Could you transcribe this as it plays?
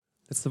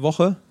Letzte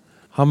Woche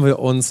haben wir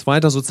uns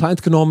weiter so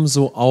Zeit genommen,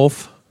 so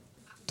auf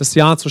das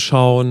Jahr zu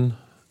schauen.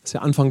 Das ist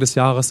ja Anfang des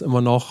Jahres immer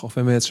noch, auch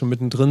wenn wir jetzt schon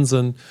mittendrin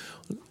sind.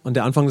 Und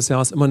der Anfang des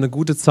Jahres ist immer eine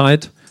gute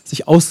Zeit,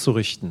 sich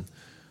auszurichten.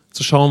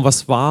 Zu schauen,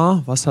 was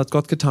war, was hat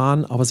Gott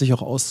getan, aber sich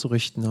auch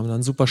auszurichten. Wir haben dann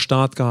einen super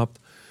Start gehabt,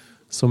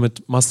 so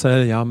mit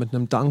Marcel, ja, mit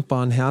einem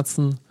dankbaren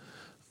Herzen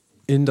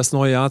in das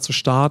neue Jahr zu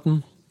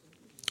starten.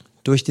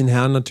 Durch den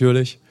Herrn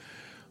natürlich.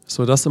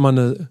 So, das ist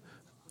immer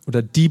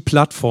die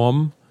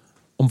Plattform,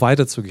 um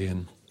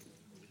weiterzugehen.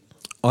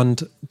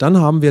 Und dann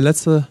haben wir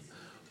letzte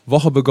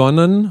Woche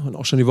begonnen und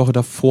auch schon die Woche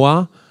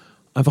davor,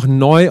 einfach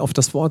neu auf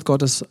das Wort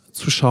Gottes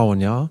zu schauen,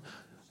 ja.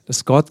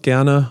 Dass Gott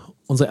gerne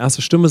unsere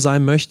erste Stimme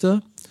sein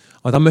möchte,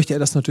 aber dann möchte er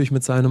das natürlich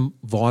mit seinem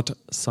Wort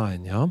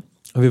sein, ja.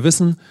 Und wir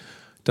wissen,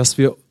 dass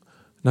wir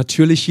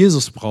natürlich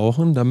Jesus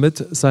brauchen,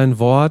 damit sein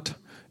Wort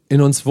in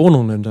uns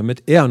Wohnung nimmt,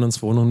 damit er in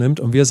uns Wohnung nimmt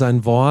und wir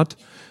sein Wort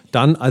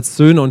dann als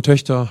Söhne und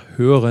Töchter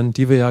hören,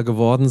 die wir ja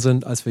geworden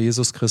sind, als wir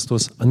Jesus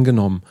Christus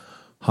angenommen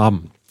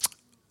haben.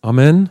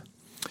 Amen.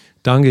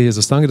 Danke,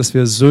 Jesus. Danke, dass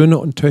wir Söhne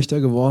und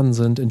Töchter geworden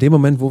sind, in dem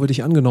Moment, wo wir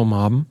dich angenommen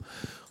haben.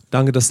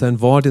 Danke, dass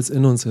dein Wort jetzt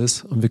in uns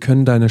ist und wir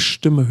können deine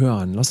Stimme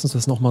hören. Lass uns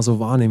das nochmal so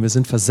wahrnehmen. Wir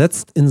sind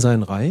versetzt in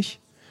sein Reich.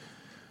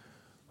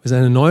 Wir sind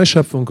eine neue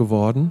Schöpfung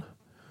geworden.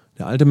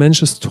 Der alte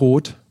Mensch ist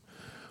tot.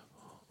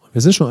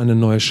 Wir sind schon eine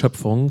neue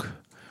Schöpfung.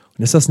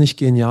 Und ist das nicht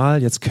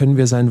genial? Jetzt können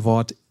wir sein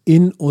Wort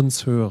in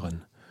uns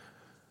hören.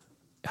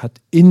 Er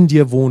hat in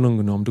dir Wohnung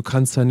genommen. Du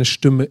kannst seine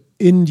Stimme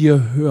in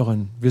dir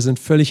hören. Wir sind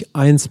völlig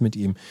eins mit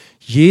ihm.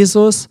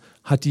 Jesus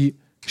hat die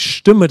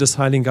Stimme des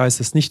Heiligen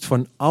Geistes nicht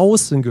von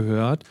außen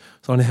gehört,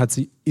 sondern er hat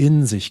sie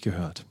in sich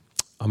gehört.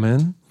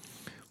 Amen.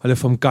 Weil er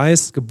vom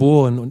Geist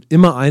geboren und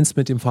immer eins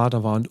mit dem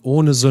Vater war und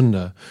ohne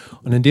Sünde.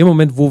 Und in dem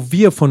Moment, wo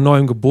wir von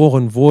Neuem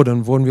geboren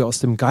wurden, wurden wir aus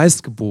dem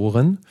Geist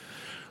geboren.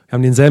 Wir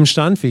haben denselben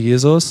Stand wie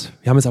Jesus,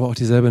 wir haben jetzt aber auch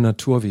dieselbe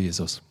Natur wie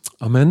Jesus.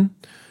 Amen.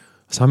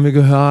 Das haben wir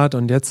gehört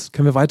und jetzt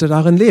können wir weiter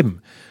darin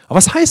leben. Aber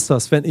was heißt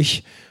das, wenn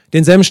ich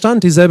denselben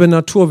Stand, dieselbe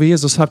Natur wie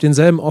Jesus habe,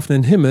 denselben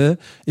offenen Himmel,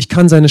 ich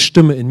kann seine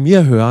Stimme in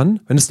mir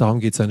hören, wenn es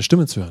darum geht, seine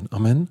Stimme zu hören.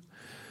 Amen.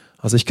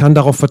 Also ich kann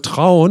darauf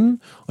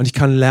vertrauen und ich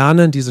kann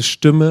lernen, diese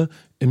Stimme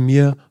in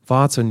mir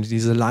wahrzunehmen.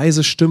 Diese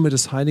leise Stimme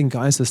des Heiligen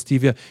Geistes,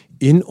 die wir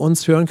in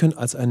uns hören können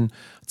als ein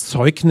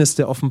Zeugnis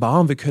der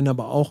Offenbarung. Wir können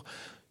aber auch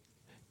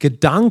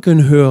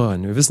Gedanken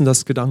hören. Wir wissen,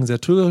 dass Gedanken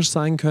sehr trügerisch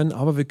sein können,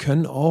 aber wir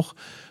können auch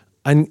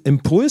einen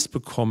Impuls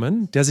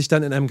bekommen, der sich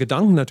dann in einem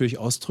Gedanken natürlich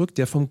ausdrückt,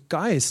 der vom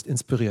Geist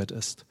inspiriert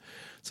ist.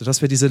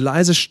 Sodass wir diese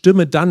leise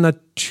Stimme dann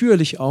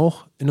natürlich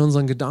auch in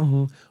unseren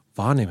Gedanken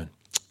wahrnehmen.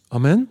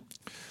 Amen.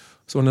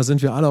 So, und da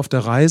sind wir alle auf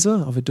der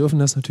Reise, aber wir dürfen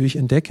das natürlich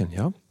entdecken,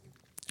 ja.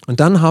 Und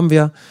dann haben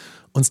wir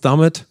uns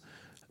damit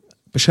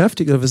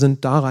beschäftigt, wir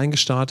sind da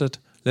reingestartet,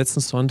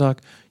 letzten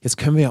Sonntag. Jetzt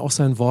können wir ja auch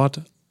sein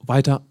Wort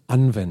weiter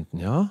anwenden,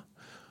 ja.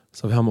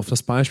 So, wir haben auf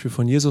das Beispiel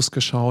von Jesus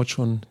geschaut,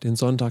 schon den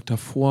Sonntag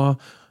davor.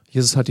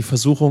 Jesus hat die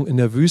Versuchung in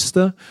der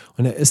Wüste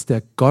und er ist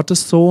der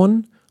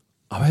Gottessohn,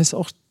 aber er ist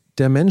auch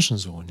der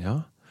Menschensohn,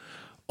 ja.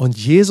 Und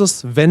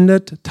Jesus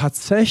wendet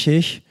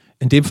tatsächlich,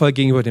 in dem Fall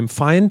gegenüber dem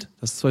Feind,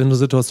 das ist zwar eine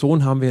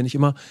Situation, haben wir ja nicht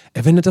immer,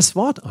 er wendet das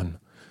Wort an.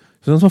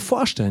 Wir müssen uns mal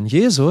vorstellen,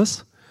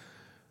 Jesus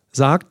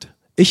sagt,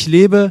 ich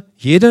lebe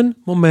jeden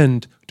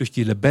Moment durch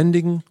die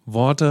lebendigen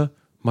Worte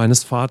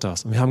meines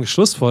Vaters. Und wir haben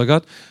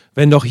geschlussfolgert,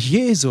 wenn doch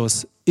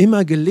Jesus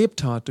immer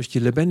gelebt hat durch die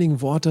lebendigen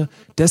Worte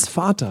des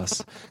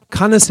Vaters,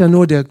 kann es ja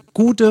nur der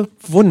gute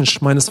Wunsch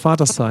meines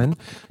Vaters sein,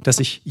 dass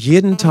ich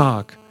jeden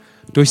Tag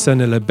durch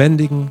seine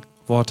lebendigen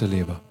Worte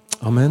lebe.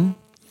 Amen.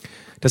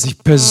 Dass ich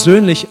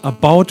persönlich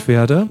erbaut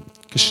werde,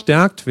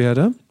 gestärkt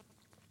werde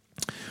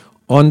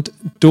und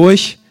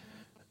durch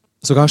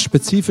sogar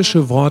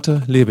spezifische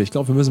Worte lebe. Ich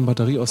glaube, wir müssen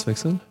Batterie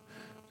auswechseln.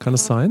 Kann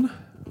es sein?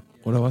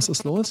 Oder was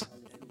ist los?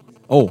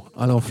 Oh,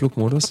 alle auf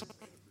Flugmodus.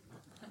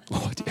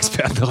 Oh, die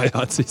Expertenreihe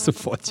hat sich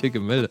sofort hier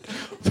gemeldet.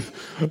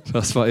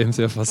 Das war eben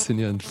sehr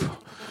faszinierend.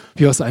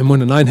 Wie aus einem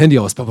Munde. Nein, Handy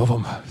aus.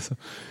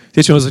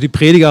 Jetzt schon, also die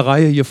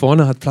Predigerreihe hier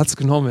vorne hat Platz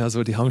genommen.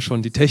 Also die haben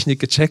schon die Technik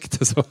gecheckt.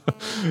 Also,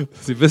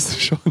 sie wissen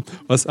schon,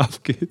 was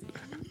abgeht.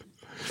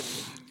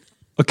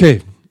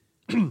 Okay.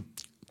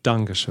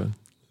 Dankeschön.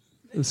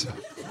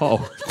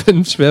 Wow, ich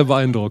bin schwer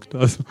beeindruckt.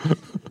 Also,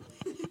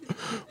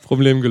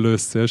 Problem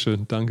gelöst. Sehr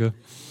schön. Danke.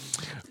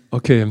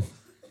 Okay.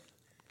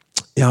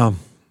 Ja.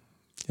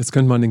 Jetzt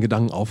könnte man den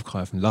Gedanken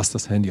aufgreifen. Lass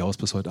das Handy aus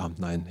bis heute Abend.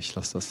 Nein, ich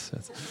lasse das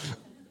jetzt.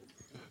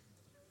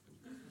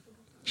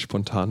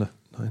 Spontane.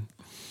 Nein.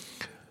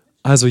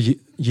 Also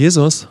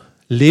Jesus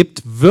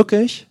lebt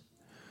wirklich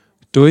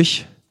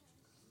durch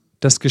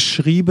das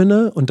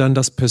Geschriebene und dann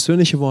das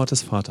persönliche Wort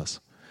des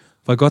Vaters.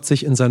 Weil Gott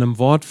sich in seinem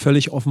Wort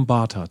völlig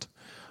offenbart hat.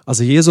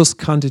 Also Jesus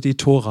kannte die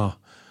Tora.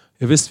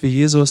 Ihr wisst, wie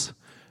Jesus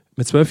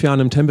mit 12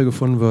 Jahren im Tempel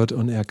gefunden wird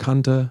und er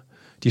kannte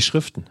die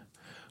Schriften.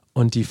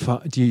 Und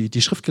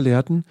die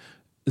Schriftgelehrten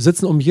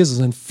sitzen um Jesus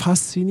und sind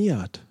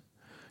fasziniert,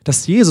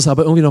 dass Jesus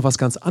aber irgendwie noch was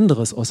ganz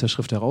anderes aus der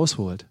Schrift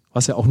herausholt,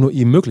 was ja auch nur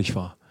ihm möglich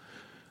war.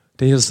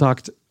 Denn Jesus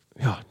sagt,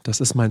 ja, das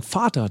ist mein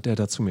Vater, der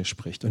da zu mir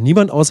spricht. Und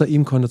niemand außer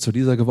ihm konnte zu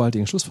dieser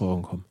gewaltigen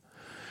Schlussfolgerung kommen.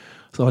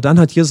 So, aber dann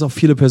hat Jesus auch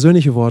viele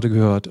persönliche Worte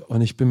gehört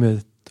und ich bin mir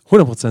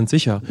 100%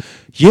 sicher,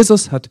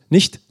 Jesus hat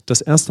nicht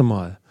das erste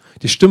Mal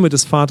die Stimme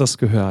des Vaters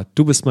gehört,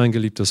 du bist mein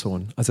geliebter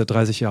Sohn, als er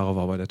 30 Jahre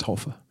war bei der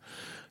Taufe.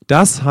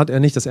 Das hat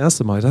er nicht das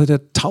erste Mal, das hat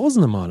er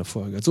tausende Male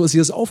vorher gehört. So ist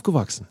Jesus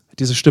aufgewachsen, hat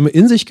diese Stimme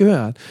in sich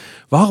gehört.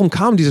 Warum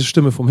kam diese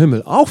Stimme vom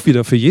Himmel? Auch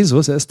wieder für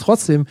Jesus, er ist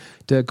trotzdem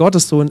der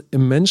Gottessohn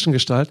im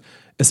Menschengestalt.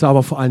 Es war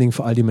aber vor allen Dingen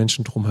für all die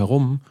Menschen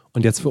drumherum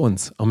und jetzt für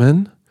uns.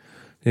 Amen.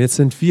 Denn jetzt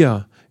sind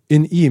wir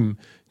in ihm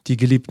die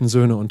geliebten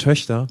Söhne und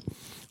Töchter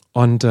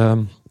und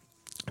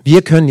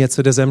wir können jetzt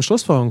zu derselben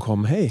Schlussfolgerung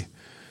kommen. Hey,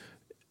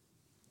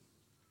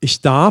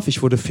 ich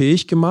wurde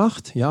fähig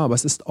gemacht, ja, aber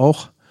es ist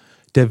auch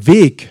der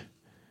Weg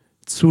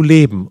zu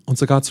leben und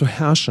sogar zu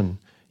herrschen,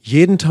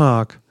 jeden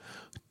Tag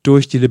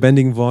durch die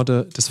lebendigen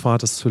Worte des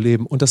Vaters zu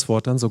leben und das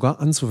Wort dann sogar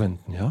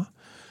anzuwenden. Ja?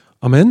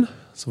 Amen.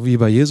 So wie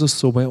bei Jesus,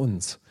 so bei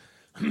uns.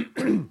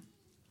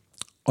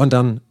 Und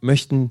dann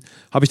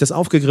habe ich das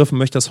aufgegriffen,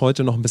 möchte das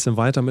heute noch ein bisschen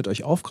weiter mit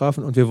euch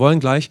aufgreifen und wir wollen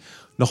gleich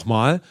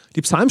nochmal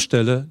die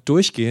Psalmstelle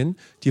durchgehen,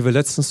 die wir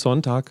letzten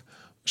Sonntag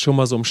schon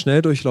mal so im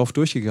Schnelldurchlauf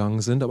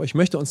durchgegangen sind. Aber ich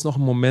möchte uns noch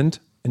einen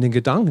Moment in den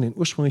Gedanken, den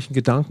ursprünglichen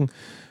Gedanken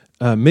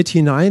mit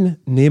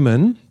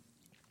hineinnehmen,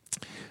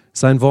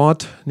 sein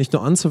Wort nicht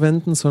nur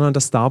anzuwenden, sondern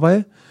dass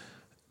dabei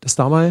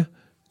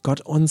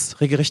Gott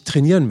uns regelrecht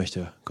trainieren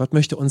möchte. Gott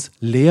möchte uns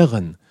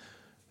lehren.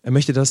 Er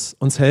möchte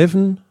uns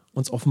helfen,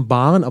 uns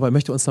offenbaren, aber er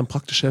möchte uns dann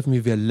praktisch helfen,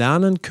 wie wir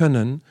lernen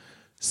können,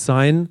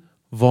 sein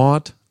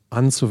Wort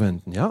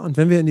anzuwenden. Ja? Und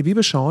wenn wir in die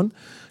Bibel schauen,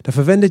 da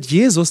verwendet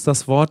Jesus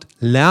das Wort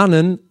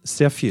lernen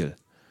sehr viel.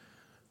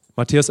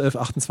 Matthäus 11,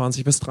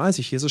 28 bis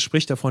 30. Jesus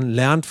spricht davon,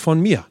 lernt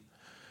von mir.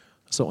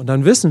 So, und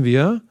dann wissen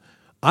wir,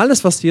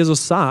 alles, was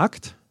Jesus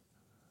sagt,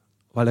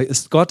 weil er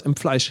ist Gott im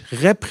Fleisch,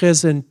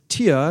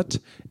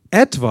 repräsentiert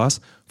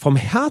etwas vom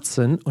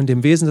Herzen und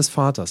dem Wesen des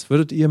Vaters.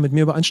 Würdet ihr mit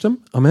mir übereinstimmen?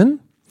 Amen.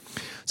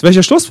 Zu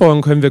welcher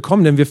Schlussfolgerung können wir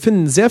kommen? Denn wir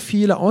finden sehr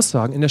viele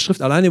Aussagen in der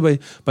Schrift alleine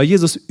bei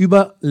Jesus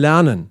über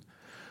Lernen.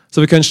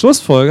 So, wir können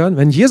schlussfolgern,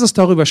 wenn Jesus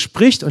darüber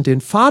spricht und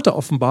den Vater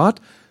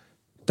offenbart,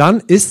 dann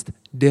ist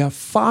der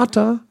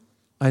Vater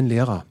ein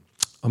Lehrer.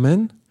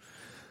 Amen.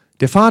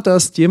 Der Vater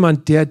ist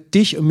jemand, der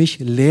dich und mich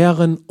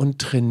lehren und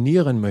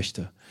trainieren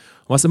möchte.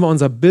 Und was immer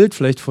unser Bild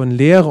vielleicht von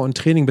Lehre und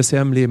Training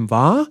bisher im Leben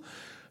war,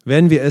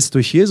 wenn wir es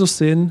durch Jesus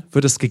sehen,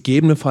 wird es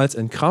gegebenenfalls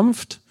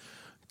entkrampft,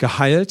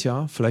 geheilt.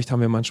 Ja, vielleicht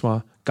haben wir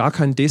manchmal gar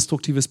kein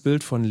destruktives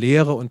Bild von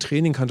Lehre und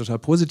Training, kann total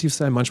positiv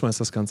sein, manchmal ist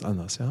das ganz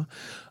anders. Ja.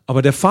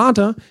 Aber der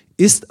Vater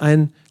ist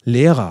ein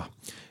Lehrer.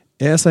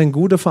 Er ist ein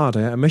guter Vater.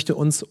 Ja. Er möchte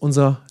uns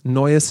unser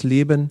neues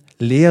Leben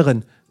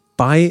lehren,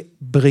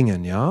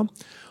 beibringen. Ja.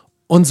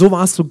 Und so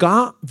war es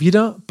sogar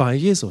wieder bei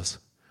Jesus.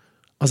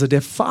 Also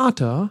der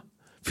Vater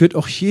führt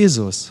auch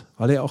Jesus,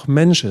 weil er auch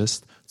Mensch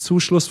ist,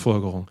 zu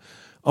Schlussfolgerung.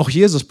 Auch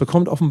Jesus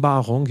bekommt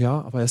Offenbarung, ja,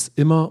 aber er ist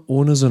immer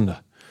ohne Sünde.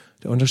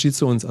 Der Unterschied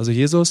zu uns. Also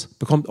Jesus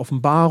bekommt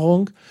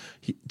Offenbarung,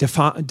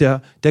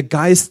 der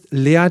Geist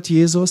lehrt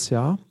Jesus,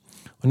 ja.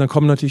 Und dann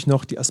kommen natürlich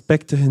noch die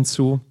Aspekte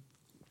hinzu,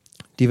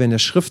 die wir in der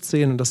Schrift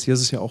sehen und dass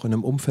Jesus ja auch in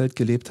einem Umfeld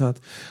gelebt hat.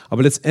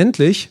 Aber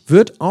letztendlich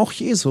wird auch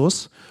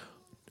Jesus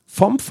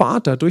vom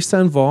Vater durch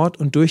sein Wort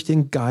und durch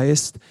den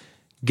Geist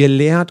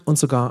gelehrt und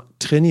sogar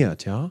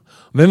trainiert. Ja? Und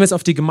wenn wir jetzt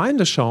auf die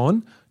Gemeinde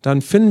schauen,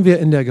 dann finden wir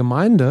in der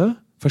Gemeinde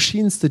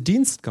verschiedenste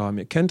Dienstgaben.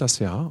 Ihr kennt das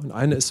ja. Und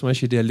eine ist zum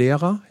Beispiel der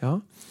Lehrer.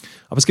 Ja?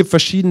 Aber es gibt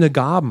verschiedene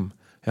Gaben,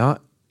 ja,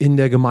 in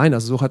der Gemeinde.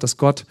 Also so hat das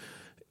Gott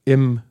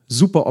im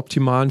super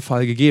optimalen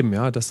Fall gegeben,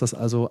 ja? Dass das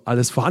also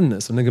alles vorhanden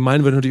ist. Und eine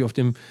Gemeinde wird natürlich auf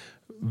dem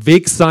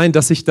Weg sein,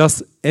 dass sich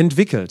das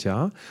entwickelt.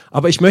 Ja?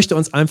 Aber ich möchte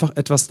uns einfach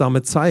etwas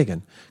damit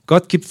zeigen.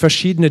 Gott gibt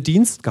verschiedene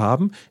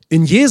Dienstgaben.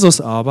 In Jesus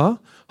aber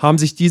haben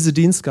sich diese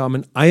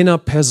Dienstgaben in einer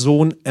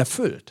Person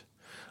erfüllt.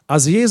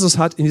 Also Jesus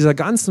hat in dieser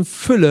ganzen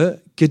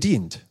Fülle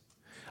gedient.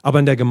 Aber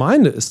in der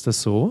Gemeinde ist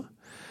es so,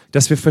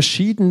 dass wir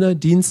verschiedene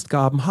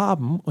Dienstgaben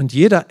haben und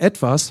jeder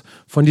etwas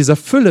von dieser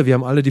Fülle, wir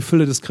haben alle die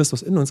Fülle des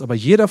Christus in uns, aber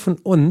jeder von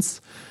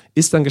uns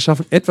ist dann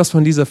geschaffen, etwas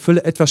von dieser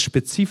Fülle etwas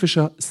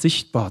spezifischer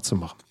sichtbar zu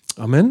machen.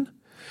 Amen.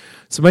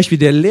 Zum Beispiel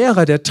der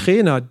Lehrer, der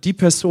Trainer, die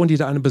Person, die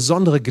da eine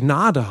besondere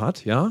Gnade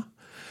hat, ja,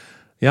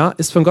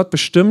 ist von Gott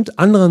bestimmt,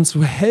 anderen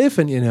zu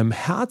helfen, in ihrem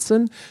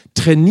Herzen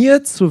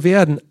trainiert zu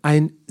werden,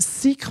 ein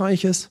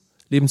siegreiches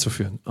Leben zu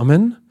führen.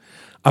 Amen.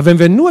 Aber wenn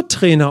wir nur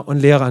Trainer und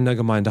Lehrer in der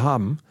Gemeinde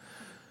haben,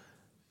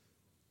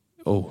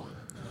 da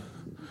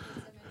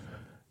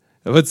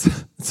wird es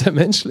sehr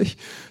menschlich,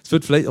 es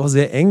wird vielleicht auch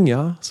sehr eng,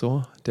 ja,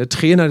 so. Der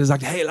Trainer, der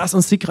sagt, hey, lass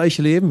uns siegreich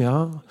leben,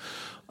 ja.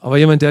 Aber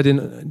jemand,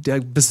 der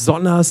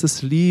besonders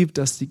es liebt,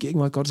 dass die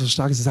Gegenwart Gottes so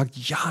stark ist, der sagt,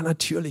 ja,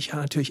 natürlich,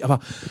 aber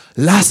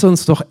lass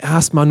uns doch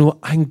erstmal nur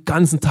einen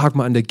ganzen Tag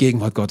mal in der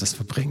Gegenwart Gottes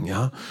verbringen,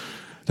 ja.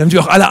 Damit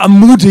wir auch alle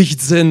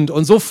ermutigt sind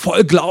und so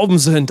voll Glauben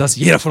sind, dass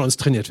jeder von uns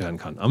trainiert werden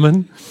kann.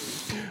 Amen.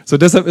 So,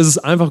 deshalb ist es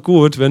einfach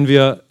gut, wenn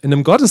wir in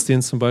einem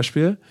Gottesdienst zum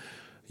Beispiel,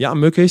 ja,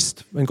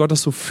 möglichst, wenn Gott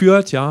das so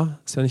führt, ja,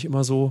 ist ja nicht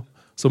immer so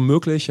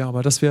möglich, ja,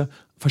 aber dass wir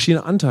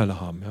verschiedene Anteile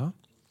haben, ja.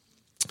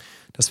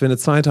 Dass wir eine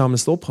Zeit haben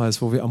des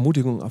Lobpreises, wo wir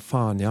Ermutigung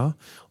erfahren, ja,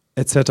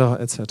 etc.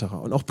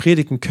 Und auch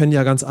Predigten können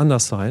ja ganz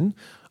anders sein,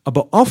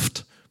 aber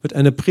oft wird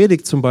eine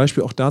Predigt zum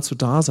Beispiel auch dazu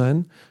da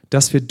sein,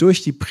 dass wir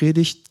durch die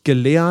Predigt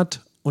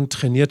gelehrt und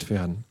trainiert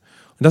werden.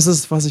 Und das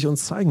ist, was ich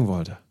uns zeigen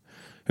wollte.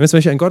 Wenn wir zum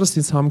Beispiel einen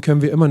Gottesdienst haben,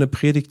 können wir immer eine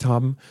Predigt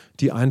haben,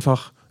 die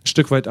einfach ein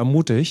Stück weit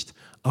ermutigt,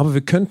 aber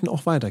wir könnten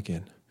auch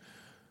weitergehen.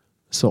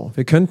 So,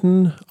 wir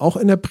könnten auch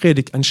in der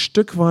Predigt ein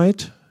Stück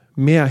weit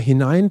mehr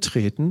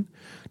hineintreten,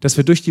 dass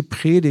wir durch die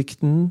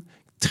Predigten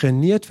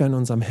trainiert werden in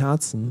unserem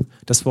Herzen,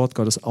 das Wort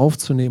Gottes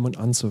aufzunehmen und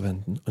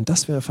anzuwenden. Und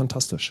das wäre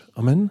fantastisch.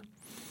 Amen.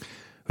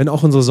 Wenn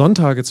auch unsere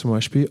Sonntage zum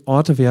Beispiel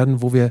Orte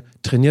werden, wo wir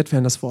trainiert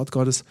werden, das Wort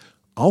Gottes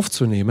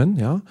aufzunehmen,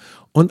 ja,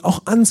 und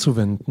auch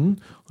anzuwenden.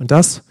 Und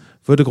das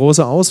würde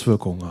große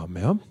Auswirkungen haben.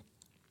 Ja.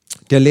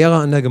 Der Lehrer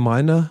an der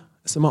Gemeinde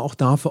ist immer auch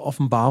da für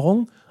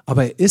Offenbarung,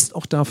 aber er ist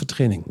auch da für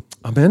Training.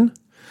 Amen.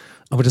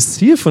 Aber das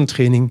Ziel von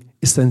Training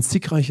ist ein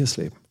siegreiches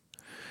Leben.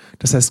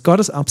 Das heißt,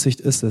 Gottes Absicht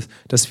ist es,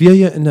 dass wir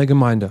hier in der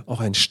Gemeinde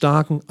auch einen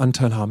starken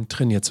Anteil haben,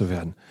 trainiert zu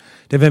werden.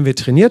 Denn wenn wir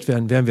trainiert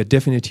werden, werden wir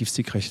definitiv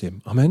siegreich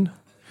leben. Amen.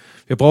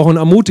 Wir brauchen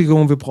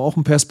Ermutigung, wir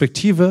brauchen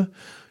Perspektive,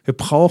 wir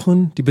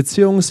brauchen die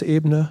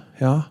Beziehungsebene.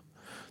 Ja.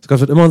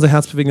 Gott wird immer unser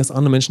Herz bewegen, dass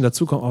andere Menschen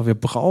dazukommen, aber wir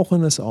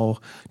brauchen es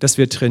auch, dass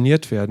wir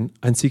trainiert werden,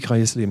 ein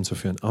siegreiches Leben zu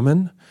führen.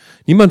 Amen.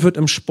 Niemand wird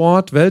im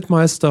Sport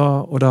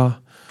Weltmeister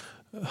oder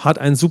hat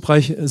einen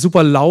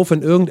super Lauf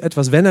in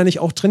irgendetwas, wenn er nicht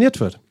auch trainiert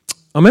wird.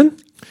 Amen.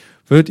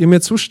 Würdet ihr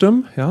mir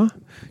zustimmen? Ja?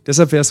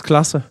 Deshalb wäre es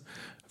klasse,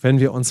 wenn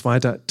wir uns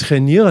weiter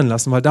trainieren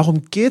lassen, weil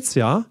darum geht es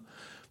ja,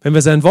 wenn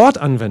wir sein Wort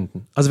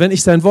anwenden. Also wenn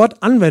ich sein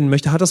Wort anwenden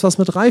möchte, hat das was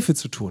mit Reife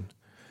zu tun.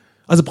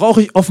 Also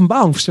brauche ich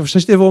Offenbarung.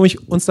 Versteht ihr, warum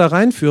ich uns da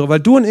reinführe? Weil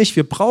du und ich,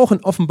 wir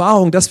brauchen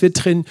Offenbarung,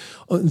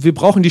 wir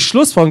brauchen die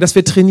Schlussfolgerung, dass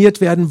wir trainiert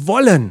werden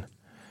wollen.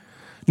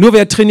 Nur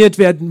wer trainiert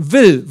werden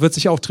will, wird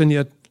sich auch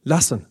trainiert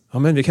lassen.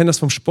 Amen. Wir kennen das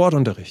vom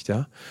Sportunterricht.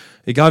 Ja?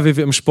 Egal, wie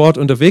wir im Sport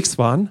unterwegs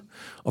waren,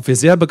 ob wir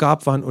sehr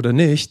begabt waren oder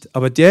nicht,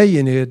 aber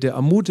derjenige, der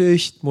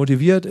ermutigt,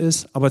 motiviert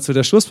ist, aber zu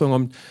der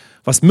Schlussfolgerung kommt,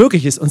 was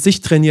möglich ist und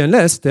sich trainieren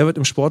lässt, der wird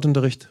im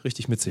Sportunterricht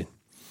richtig mitziehen.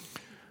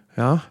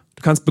 Ja?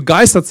 Du kannst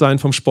begeistert sein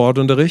vom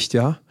Sportunterricht,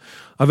 ja,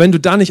 aber wenn du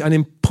da nicht an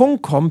den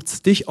Punkt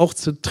kommst, dich auch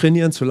zu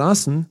trainieren zu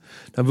lassen,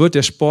 dann wird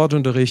der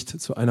Sportunterricht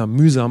zu einer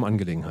mühsamen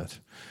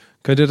Angelegenheit.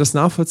 Könnt ihr das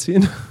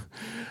nachvollziehen?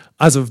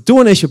 Also du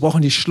und ich, wir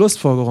brauchen die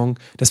Schlussfolgerung,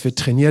 dass wir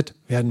trainiert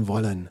werden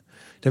wollen.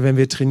 Denn wenn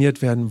wir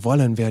trainiert werden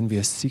wollen, werden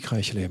wir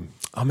siegreich leben.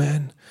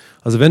 Amen.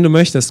 Also wenn du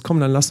möchtest, komm,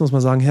 dann lass uns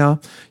mal sagen, Herr,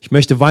 ich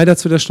möchte weiter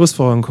zu der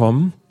Schlussfolgerung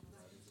kommen,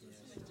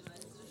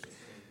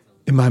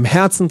 in meinem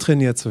Herzen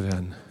trainiert zu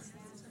werden.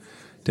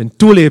 Denn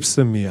du lebst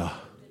in mir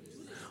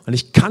und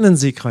ich kann ein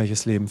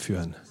siegreiches Leben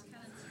führen.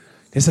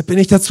 Deshalb bin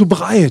ich dazu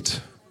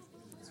bereit.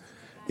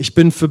 Ich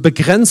bin für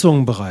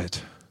Begrenzungen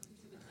bereit,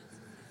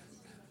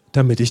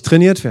 damit ich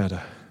trainiert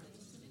werde.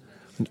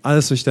 Und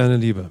alles durch deine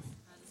Liebe.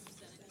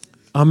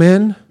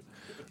 Amen.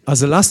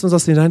 Also lasst uns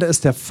das hinein, da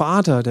ist der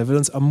Vater, der will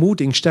uns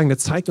ermutigen, stärken, der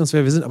zeigt uns,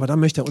 wer wir sind, aber dann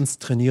möchte er uns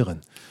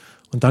trainieren.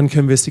 Und dann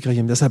können wir es siegreich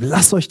leben. Deshalb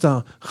lasst euch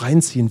da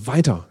reinziehen,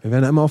 weiter. Wir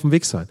werden da immer auf dem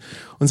Weg sein.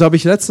 Und so habe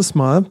ich letztes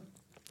Mal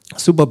ein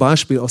super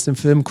Beispiel aus dem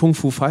Film Kung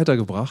Fu Fighter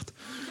gebracht.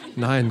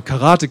 Nein,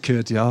 Karate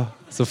Kid, ja.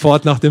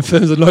 Sofort nach dem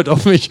Film sind Leute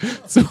auf mich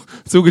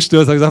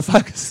zugestürzt und gesagt,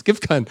 Falk, es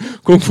gibt keinen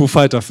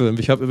Kung-Fu-Fighter-Film.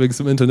 Ich habe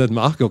übrigens im Internet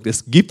nachgeguckt,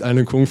 es gibt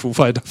einen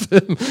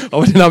Kung-Fu-Fighter-Film,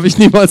 aber den habe ich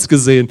niemals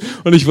gesehen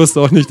und ich wusste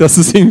auch nicht, dass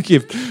es ihn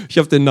gibt. Ich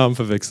habe den Namen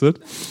verwechselt.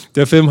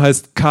 Der Film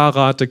heißt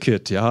Karate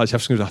Kid. Ja, ich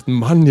habe schon gedacht,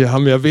 Mann, hier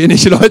haben ja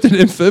wenig Leute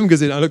den Film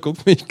gesehen. Alle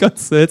gucken mich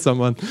ganz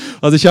seltsam an.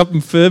 Also ich habe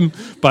ein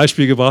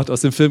Filmbeispiel gebracht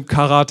aus dem Film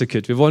Karate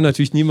Kid. Wir wollen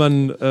natürlich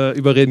niemanden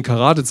überreden,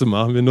 Karate zu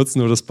machen. Wir nutzen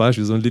nur das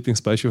Beispiel, so ein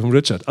Lieblingsbeispiel von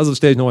Richard. Also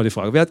stelle ich nochmal die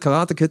Frage, wer hat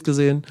Karate Kid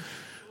gesehen?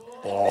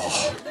 Oh.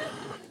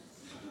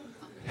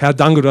 Herr,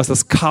 danke, du hast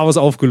das Chaos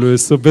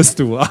aufgelöst. So bist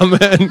du.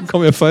 Amen.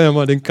 Komm, wir feiern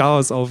mal den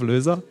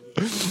Chaosauflöser.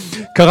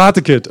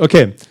 Karate Kid.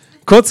 Okay.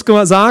 Kurz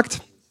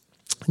gesagt,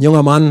 ein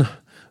junger Mann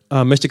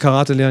möchte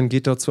Karate lernen,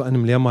 geht dort zu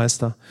einem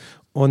Lehrmeister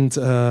und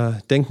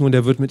denkt nun,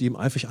 der wird mit ihm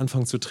eifrig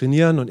anfangen zu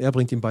trainieren und er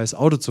bringt ihm bei, das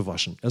Auto zu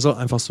waschen. Er soll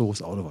einfach so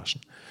das Auto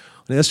waschen.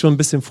 Und er ist schon ein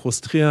bisschen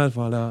frustriert,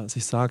 weil er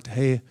sich sagt,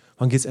 hey,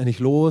 wann geht's endlich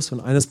los? Und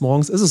eines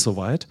Morgens ist es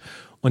soweit.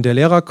 Und der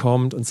Lehrer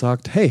kommt und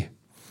sagt, hey,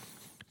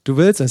 du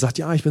willst? Und er sagt,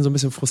 ja, ich bin so ein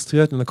bisschen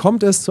frustriert. Und dann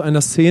kommt es zu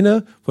einer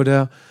Szene, wo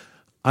der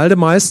alte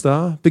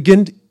Meister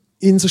beginnt,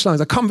 ihn zu schlagen. Er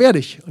sagt, komm, wehr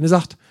dich. Und er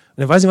sagt,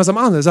 und er weiß nicht, was er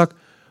machen soll. Er sagt,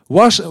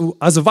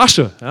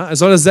 wasche. Ja? Er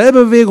soll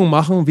dasselbe Bewegung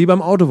machen wie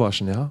beim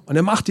Autowaschen. Ja? Und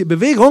er macht die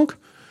Bewegung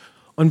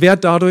und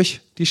wehrt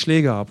dadurch die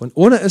Schläge ab. Und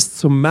ohne es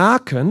zu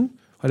merken,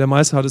 weil der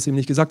Meister hat es ihm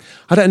nicht gesagt,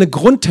 hat er eine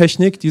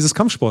Grundtechnik dieses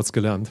Kampfsports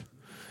gelernt,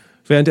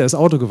 während er das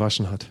Auto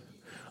gewaschen hat.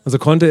 Also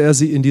konnte er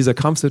sie in dieser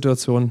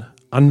Kampfsituation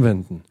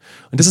anwenden.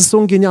 Und das ist so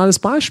ein geniales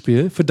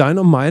Beispiel für dein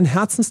und mein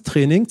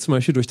Herzenstraining, zum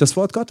Beispiel durch das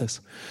Wort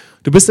Gottes.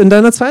 Du bist in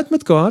deiner Zeit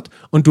mit Gott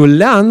und du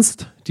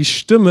lernst, die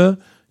Stimme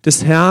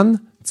des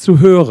Herrn zu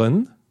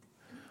hören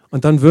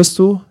und dann wirst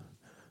du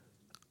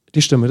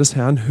die Stimme des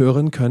Herrn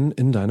hören können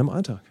in deinem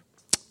Alltag.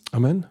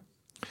 Amen.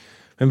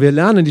 Wenn wir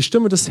lernen, die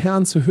Stimme des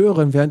Herrn zu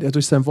hören, während er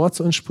durch sein Wort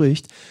zu uns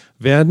spricht,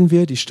 werden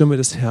wir die Stimme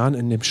des Herrn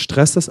in dem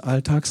Stress des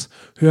Alltags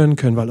hören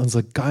können, weil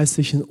unsere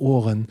geistlichen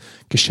Ohren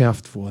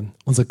geschärft wurden.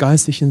 Unsere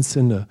geistlichen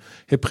Sinne,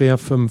 Hebräer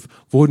 5,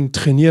 wurden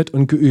trainiert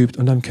und geübt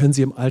und dann können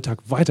sie im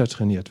Alltag weiter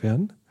trainiert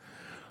werden.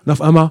 Und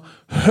auf einmal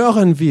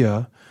hören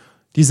wir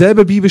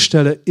dieselbe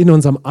Bibelstelle in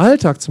unserem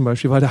Alltag zum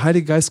Beispiel, weil der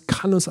Heilige Geist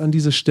kann uns an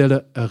diese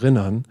Stelle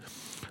erinnern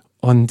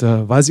und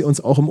weil sie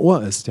uns auch im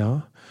Ohr ist,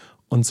 ja.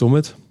 Und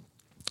somit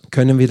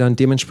können wir dann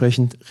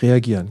dementsprechend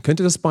reagieren. Könnt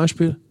ihr das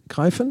Beispiel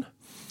greifen?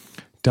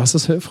 Das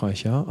ist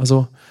hilfreich, ja.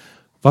 Also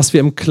was wir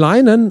im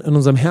Kleinen in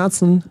unserem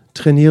Herzen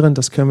trainieren,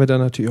 das können wir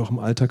dann natürlich auch im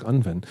Alltag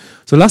anwenden.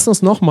 So, lasst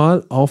uns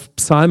nochmal auf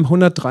Psalm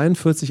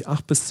 143,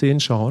 8-10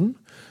 schauen.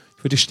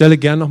 Ich würde die Stelle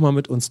gerne nochmal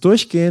mit uns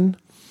durchgehen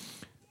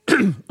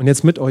und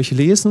jetzt mit euch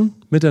lesen,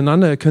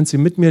 miteinander. Ihr könnt sie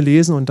mit mir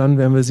lesen und dann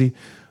werden wir sie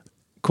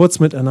kurz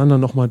miteinander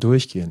nochmal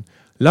durchgehen.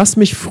 Lass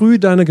mich früh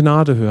deine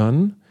Gnade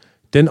hören,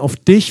 denn auf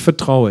dich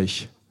vertraue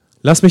ich.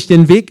 Lass mich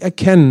den Weg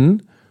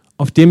erkennen,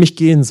 auf dem ich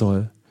gehen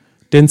soll.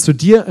 Denn zu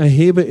dir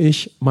erhebe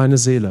ich meine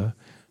Seele.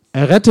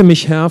 Errette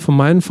mich, Herr, von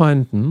meinen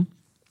Feinden,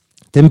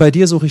 denn bei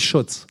dir suche ich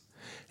Schutz.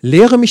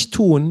 Lehre mich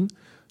tun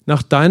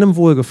nach deinem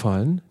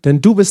Wohlgefallen,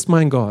 denn du bist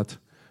mein Gott.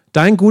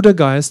 Dein guter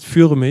Geist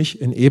führe mich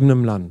in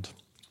ebenem Land.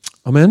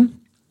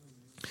 Amen.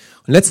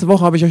 Und letzte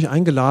Woche habe ich euch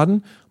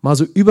eingeladen, mal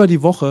so über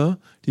die Woche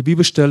die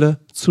Bibelstelle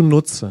zu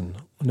nutzen.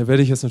 Und da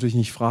werde ich jetzt natürlich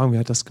nicht fragen, wer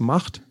hat das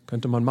gemacht?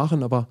 Könnte man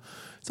machen, aber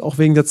jetzt auch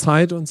wegen der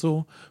Zeit und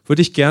so,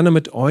 würde ich gerne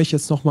mit euch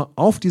jetzt nochmal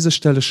auf diese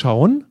Stelle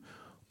schauen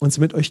und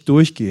mit euch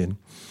durchgehen.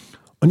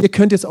 Und ihr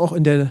könnt jetzt auch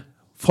in der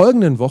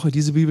folgenden Woche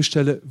diese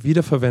Bibelstelle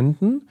wieder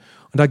verwenden.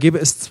 Und da gäbe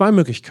es zwei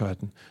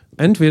Möglichkeiten.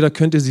 Entweder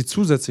könnt ihr sie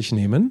zusätzlich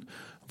nehmen,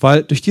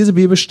 weil durch diese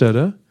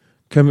Bibelstelle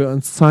können wir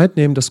uns Zeit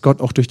nehmen, dass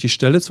Gott auch durch die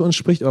Stelle zu uns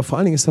spricht. Aber vor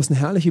allen Dingen ist das eine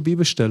herrliche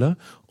Bibelstelle,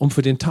 um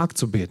für den Tag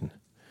zu beten.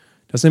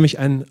 Das ist nämlich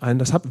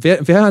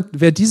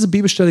wer diese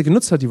Bibelstelle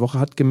genutzt hat die Woche,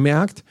 hat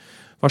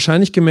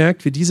wahrscheinlich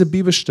gemerkt, wie diese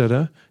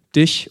Bibelstelle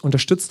dich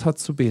unterstützt hat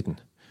zu beten,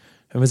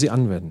 wenn wir sie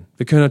anwenden.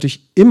 Wir können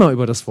natürlich immer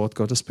über das Wort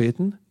Gottes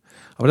beten,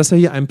 aber das ist ja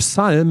hier ein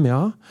Psalm,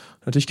 ja.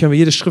 Natürlich können wir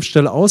jede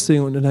Schriftstelle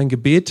auslegen und in ein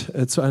Gebet,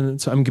 zu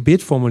einem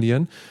Gebet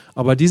formulieren,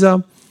 aber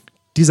dieser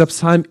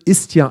Psalm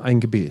ist ja ein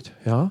Gebet,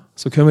 ja.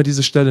 So können wir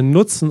diese Stelle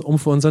nutzen, um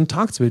für unseren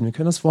Tag zu beten. Wir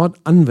können das Wort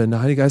anwenden,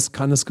 der Heilige Geist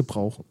kann es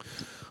gebrauchen.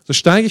 So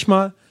steige ich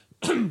mal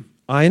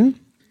ein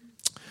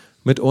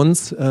mit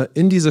uns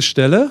in diese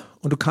Stelle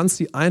und du kannst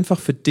sie einfach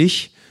für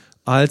dich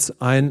als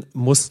ein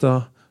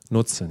Muster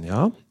nutzen,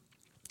 ja.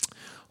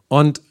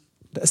 Und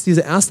da ist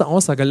diese erste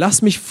Aussage: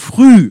 Lass mich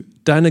früh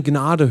deine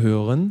Gnade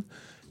hören,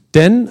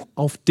 denn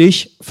auf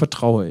dich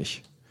vertraue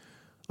ich.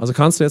 Also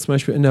kannst du jetzt zum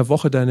Beispiel in der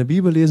Woche deine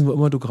Bibel lesen, wo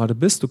immer du gerade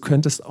bist. Du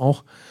könntest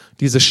auch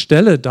diese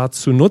Stelle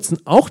dazu nutzen,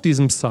 auch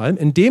diesen Psalm,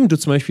 indem du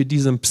zum Beispiel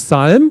diesen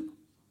Psalm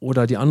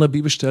oder die andere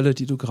Bibelstelle,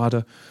 die du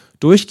gerade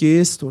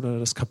durchgehst oder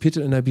das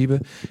Kapitel in der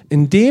Bibel,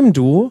 indem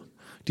du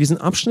diesen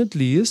Abschnitt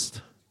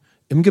liest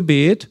im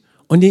Gebet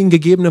und ihn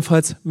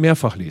gegebenenfalls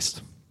mehrfach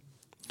liest.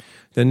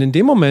 Denn in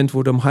dem Moment,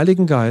 wo du im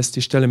Heiligen Geist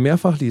die Stelle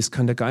mehrfach liest,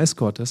 kann der Geist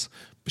Gottes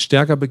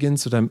stärker beginnen,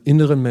 zu deinem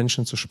inneren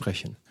Menschen zu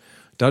sprechen.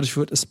 Dadurch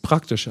wird es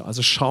praktischer.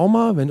 Also schau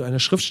mal, wenn du eine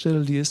Schriftstelle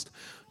liest,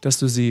 dass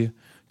du sie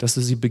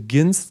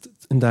beginnst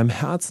in deinem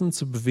Herzen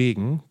zu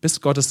bewegen, bis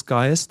Gottes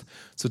Geist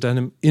zu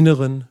deinem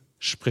Inneren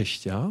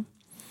spricht, ja?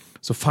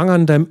 So fang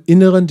an, deinem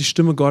Inneren die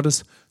Stimme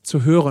Gottes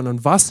zu hören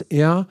und was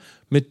er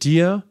mit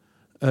dir,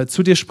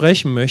 zu dir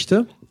sprechen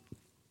möchte.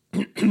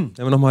 Wenn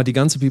wir nochmal die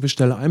ganze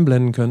Bibelstelle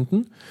einblenden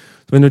könnten.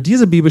 Wenn du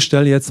diese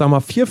Bibelstelle jetzt,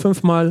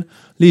 4-5 Mal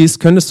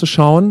liest, könntest du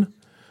schauen,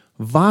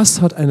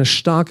 was hat eine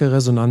starke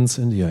Resonanz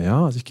in dir,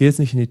 ja? Also ich gehe jetzt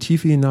nicht in die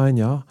Tiefe hinein,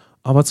 ja?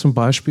 Aber zum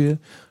Beispiel,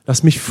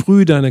 lass mich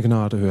früh deine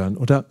Gnade hören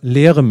oder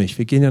lehre mich.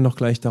 Wir gehen ja noch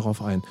gleich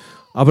darauf ein.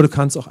 Aber du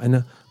kannst auch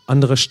eine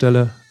andere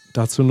Stelle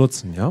dazu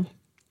nutzen, ja?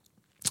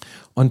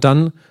 Und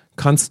dann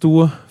kannst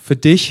du für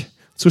dich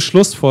zu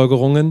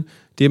Schlussfolgerungen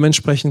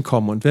dementsprechend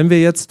kommen. Und wenn wir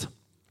jetzt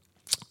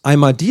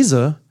einmal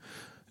diese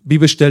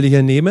Bibelstelle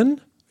hier nehmen,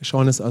 wir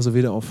schauen jetzt also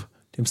wieder auf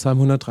den Psalm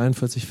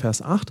 143,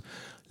 Vers 8,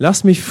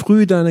 lass mich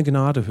früh deine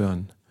Gnade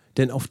hören,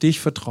 denn auf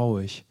dich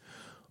vertraue ich.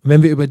 Und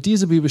wenn wir über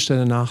diese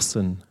Bibelstelle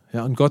nachsinnen,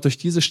 ja, und Gott durch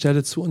diese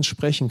Stelle zu uns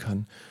sprechen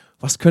kann,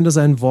 was könnte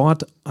sein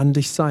Wort an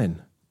dich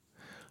sein?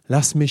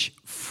 Lass mich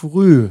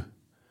früh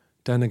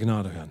deine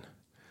Gnade hören.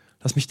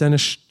 Lass mich deine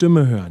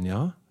Stimme hören,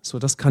 ja? So,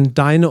 das kann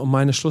deine und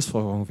meine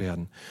Schlussfolgerung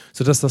werden,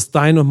 sodass das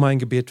dein und mein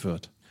Gebet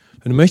wird.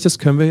 Wenn du möchtest,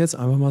 können wir jetzt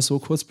einfach mal so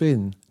kurz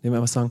beten. Indem wir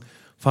einfach sagen: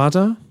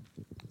 Vater,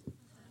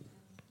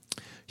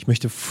 ich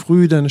möchte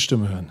früh deine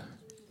Stimme hören.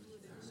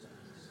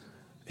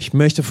 Ich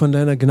möchte von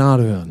deiner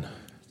Gnade hören.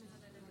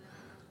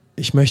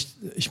 Ich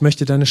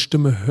möchte deine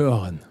Stimme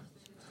hören.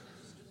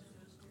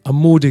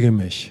 Ermutige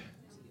mich.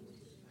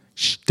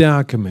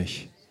 Stärke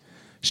mich.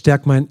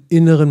 Stärk meinen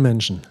inneren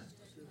Menschen.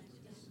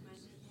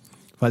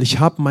 Weil ich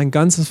habe mein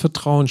ganzes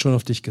Vertrauen schon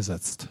auf dich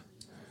gesetzt.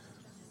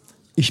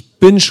 Ich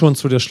bin schon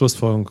zu der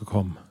Schlussfolgerung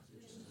gekommen,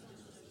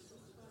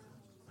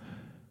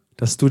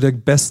 dass du der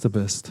Beste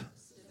bist,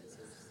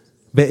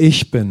 wer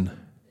ich bin,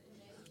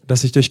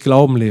 dass ich durch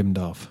Glauben leben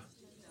darf.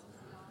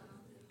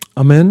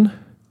 Amen.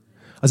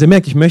 Also ihr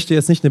merkt, ich möchte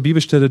jetzt nicht eine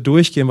Bibelstelle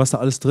durchgehen, was da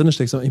alles drin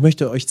steckt, sondern ich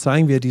möchte euch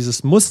zeigen, wie ihr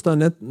dieses Muster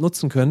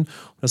nutzen könnt,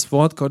 um das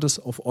Wort Gottes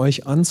auf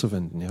euch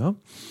anzuwenden. Ja?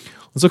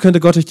 Und so könnte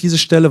Gott durch diese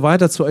Stelle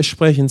weiter zu euch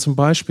sprechen. Zum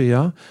Beispiel,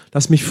 ja,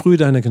 lass mich früh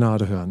deine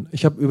Gnade hören.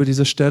 Ich habe über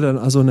diese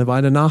Stelle also eine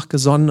Weile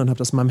nachgesonnen und habe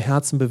das in meinem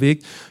Herzen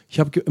bewegt. Ich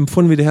habe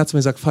empfunden, wie der Herr zu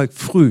mir sagt, Falk,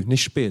 früh,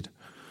 nicht spät.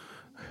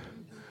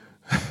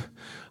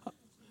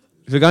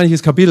 Ich will gar nicht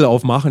das Kapitel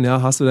aufmachen,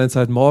 ja, hast du deine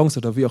Zeit morgens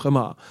oder wie auch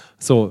immer.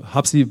 So,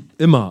 hab sie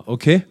immer,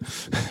 okay?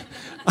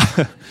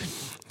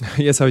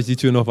 Jetzt habe ich die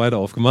Tür noch weiter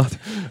aufgemacht.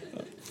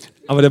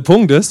 Aber der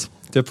Punkt ist,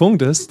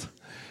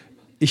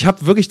 ich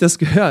habe wirklich das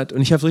gehört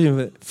und ich habe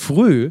wirklich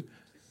früh,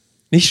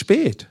 nicht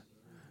spät.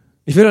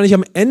 Ich will doch nicht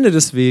am Ende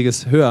des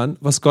Weges hören,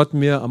 was Gott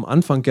mir am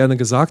Anfang gerne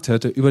gesagt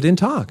hätte über den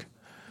Tag.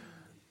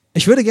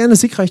 Ich würde gerne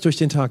siegreich durch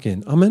den Tag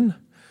gehen. Amen.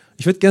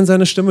 Ich würde gerne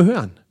seine Stimme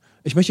hören.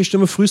 Ich möchte die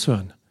Stimme frühs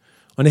hören.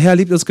 Und der Herr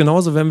liebt uns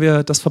genauso, wenn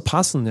wir das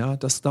verpassen. Ja,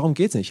 darum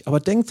geht es nicht. Aber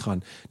denkt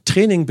dran,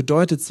 Training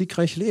bedeutet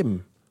siegreich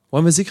leben.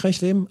 Wollen wir siegreich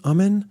leben?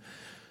 Amen.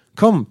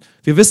 Komm,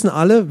 wir wissen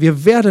alle,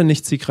 wir werden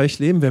nicht siegreich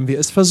leben, wenn wir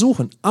es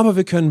versuchen. Aber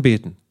wir können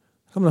beten.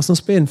 Komm, lass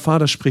uns beten.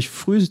 Vater, sprich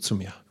früh zu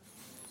mir.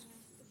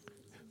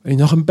 Wenn ich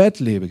noch im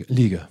Bett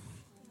liege,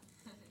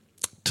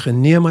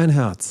 trainiere mein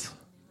Herz.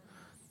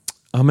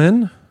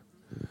 Amen.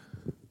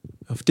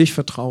 Auf dich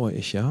vertraue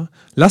ich, ja.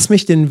 Lass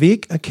mich den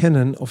Weg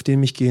erkennen, auf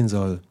den ich gehen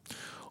soll.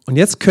 Und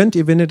jetzt könnt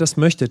ihr, wenn ihr das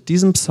möchtet,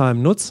 diesen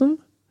Psalm nutzen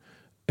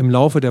im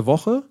Laufe der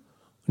Woche.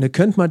 Und ihr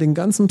könnt mal den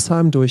ganzen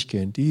Psalm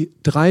durchgehen, die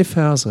 3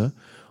 Verse,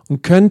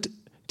 und könnt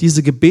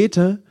diese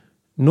Gebete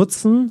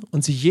nutzen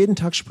und sie jeden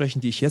Tag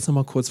sprechen, die ich jetzt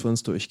nochmal kurz für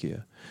uns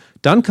durchgehe.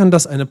 Dann kann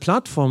das eine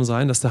Plattform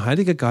sein, dass der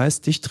Heilige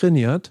Geist dich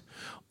trainiert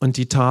und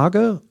die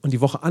Tage und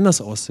die Woche anders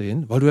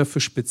aussehen, weil du ja für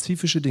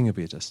spezifische Dinge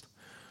betest.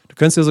 Du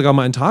könntest ja sogar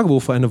mal ein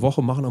Tagebuch für eine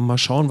Woche machen und mal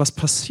schauen, was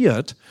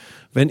passiert,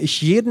 wenn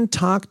ich jeden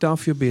Tag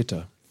dafür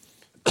bete.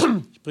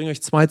 Ich bringe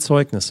euch 2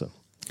 Zeugnisse.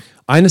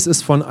 Eines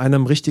ist von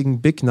einem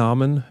richtigen Big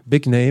Name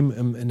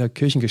in der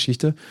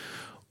Kirchengeschichte.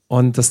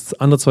 Und das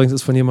andere Zeugnis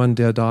ist von jemandem,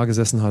 der da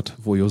gesessen hat,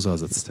 wo Josua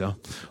sitzt. Ja.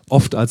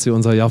 Oft, als sie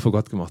unser Jahr für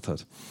Gott gemacht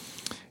hat.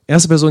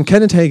 Erste Person,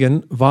 Kenneth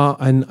Hagin war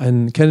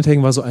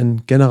so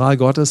ein General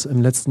Gottes im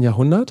letzten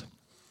Jahrhundert.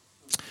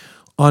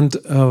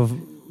 Und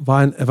war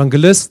ein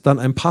Evangelist, dann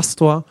ein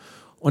Pastor.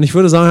 Und ich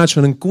würde sagen, er hat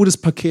schon ein gutes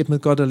Paket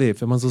mit Gott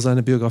erlebt, wenn man so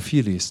seine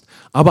Biografie liest.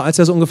 Aber als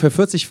er so ungefähr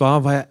 40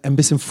 war er ein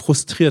bisschen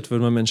frustriert,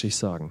 würde man menschlich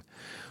sagen.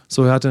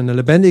 So, er hatte eine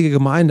lebendige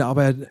Gemeinde,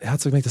 aber er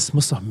hat so gemerkt, es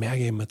muss doch mehr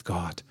geben mit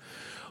Gott.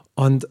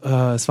 Und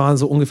es waren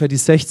so ungefähr die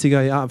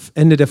 60er Jahre,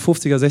 Ende der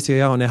 50er, 60er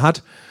Jahre. Und er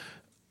hat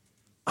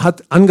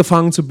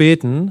angefangen zu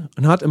beten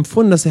und hat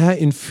empfunden, dass der Herr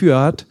ihn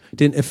führt,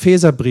 den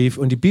Epheserbrief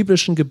und die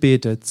biblischen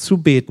Gebete zu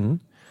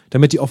beten,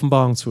 damit die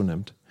Offenbarung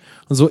zunimmt.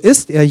 Und so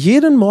ist er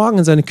jeden Morgen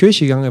in seine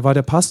Kirche gegangen, er war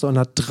der Pastor und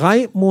hat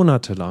 3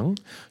 Monate lang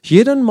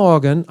jeden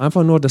Morgen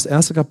einfach nur das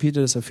erste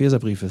Kapitel des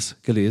Epheserbriefes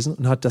gelesen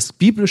und hat das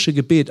biblische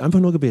Gebet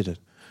einfach nur gebetet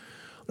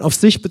und auf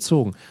sich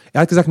bezogen.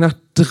 Er hat gesagt, nach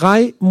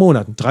 3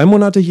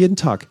 Monate jeden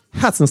Tag,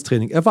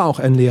 Herzenstraining, er war auch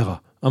ein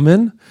Lehrer.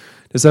 Amen.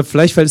 Deshalb,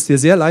 vielleicht fällt es dir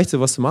sehr leicht,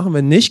 sowas zu machen.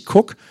 Wenn nicht,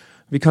 guck,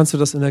 wie kannst du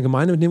das in der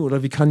Gemeinde mitnehmen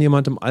oder wie kann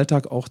jemand im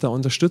Alltag auch da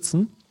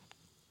unterstützen?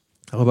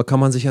 Darüber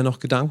kann man sich ja noch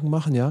Gedanken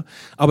machen, ja.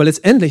 Aber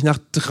letztendlich, nach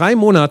 3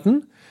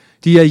 Monaten,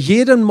 die er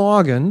jeden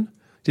Morgen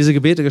diese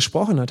Gebete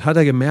gesprochen hat, hat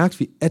er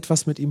gemerkt, wie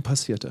etwas mit ihm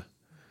passierte.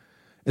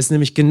 Es ist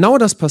nämlich genau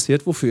das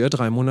passiert, wofür er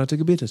 3 Monate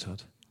gebetet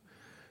hat.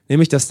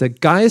 Nämlich, dass der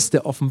Geist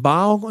der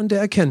Offenbarung und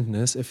der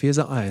Erkenntnis,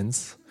 Epheser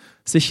 1,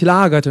 sich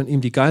lagert und ihm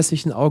die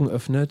geistlichen Augen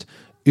öffnet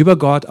über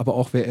Gott, aber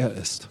auch wer er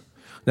ist.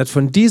 Und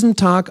von diesem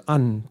Tag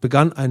an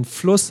begann ein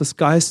Fluss des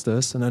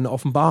Geistes und eine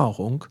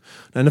Offenbarung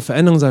und eine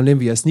Veränderung in seinem Leben,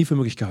 wie er es nie für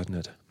möglich gehalten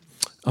hätte.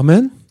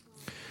 Amen.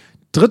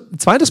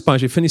 Zweites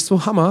Beispiel finde ich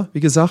so Hammer, wie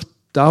gesagt,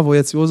 da, wo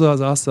jetzt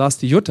Josua saß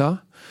die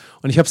Jutta.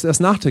 Und ich habe es erst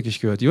nachträglich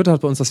gehört. Die Jutta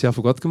hat bei uns das Jahr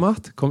für Gott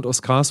gemacht, kommt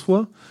aus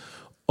Karlsruhe.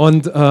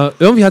 Und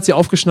irgendwie hat sie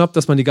aufgeschnappt,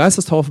 dass man die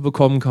Geistestaufe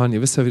bekommen kann.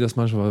 Ihr wisst ja, wie das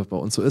manchmal bei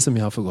uns so ist im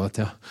Jahr für Gott.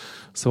 Ja.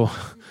 So,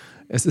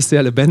 es ist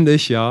sehr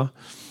lebendig, ja.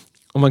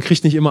 Und man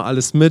kriegt nicht immer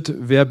alles mit,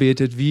 wer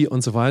betet, wie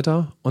und so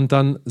weiter. Und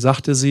dann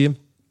sagte sie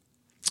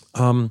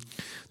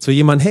zu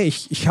jemandem, hey,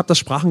 ich habe das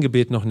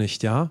Sprachengebet noch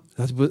nicht. Ja.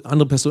 Da hat die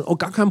andere Person, oh,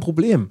 gar kein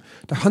Problem,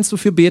 da kannst du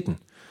für beten.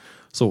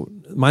 So,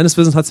 meines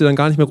Wissens hat sie dann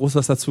gar nicht mehr groß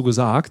was dazu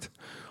gesagt.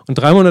 Und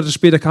 3 Monate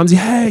später kam sie,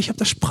 hey, ich habe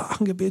das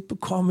Sprachengebet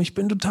bekommen, ich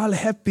bin total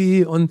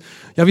happy. Und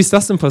ja, wie ist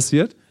das denn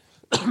passiert?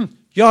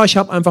 Ja, ich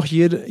habe einfach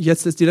die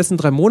letzten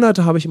 3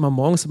 Monate habe ich immer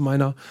morgens in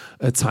meiner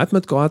Zeit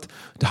mit Gott,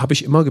 da habe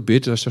ich immer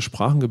gebetet, dass ich das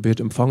Sprachengebet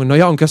empfange.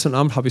 Naja, und gestern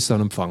Abend habe ich es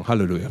dann empfangen.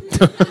 Halleluja.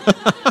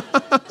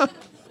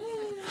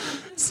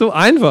 So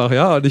einfach,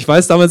 ja. Und ich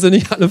weiß, damals sind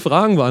nicht alle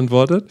Fragen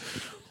beantwortet.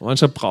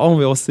 Manchmal brauchen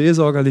wir auch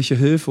seelsorgerliche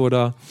Hilfe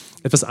oder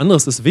etwas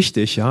anderes ist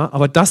wichtig, ja.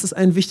 Aber das ist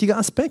ein wichtiger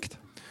Aspekt.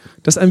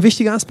 Das ist ein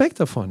wichtiger Aspekt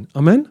davon.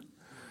 Amen.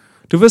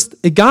 Du wirst,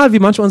 egal wie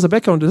manchmal unser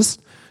Background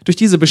ist, durch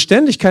diese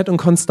Beständigkeit und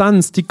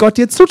Konstanz, die Gott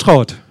dir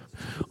zutraut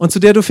und zu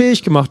der du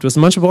fähig gemacht wirst.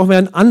 Und manchmal brauchen wir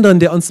einen anderen,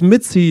 der uns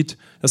mitzieht.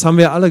 Das haben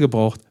wir ja alle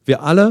gebraucht.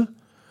 Wir alle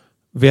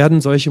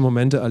werden solche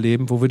Momente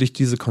erleben, wo wir durch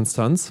diese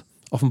Konstanz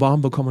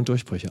Offenbarung bekommen und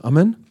Durchbrüche.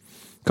 Amen.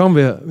 Kommen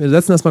wir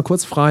setzen das mal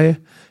kurz frei.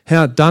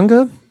 Herr,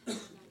 danke.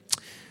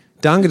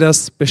 Danke,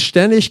 dass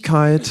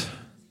Beständigkeit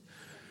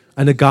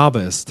eine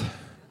Gabe ist.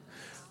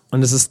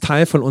 Und es ist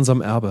Teil von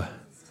unserem Erbe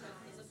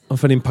und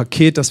von dem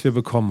Paket, das wir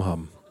bekommen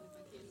haben.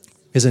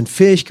 Wir sind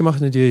fähig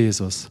gemacht in dir,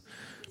 Jesus,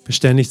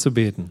 beständig zu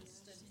beten.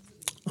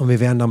 Und wir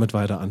werden damit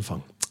weiter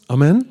anfangen.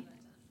 Amen.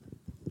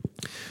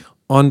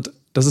 Und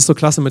das ist so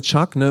klasse mit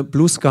Chuck, ne?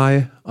 Blue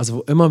Sky, also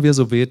wo immer wir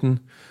so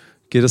beten,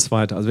 geht es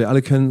weiter. Also wir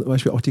alle können zum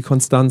Beispiel auch die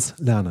Konstanz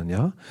lernen,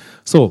 ja?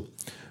 So,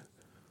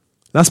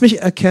 lass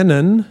mich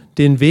erkennen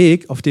den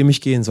Weg, auf dem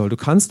ich gehen soll. Du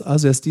kannst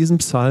also erst diesen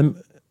Psalm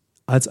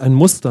als ein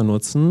Muster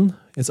nutzen,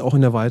 jetzt auch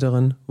in der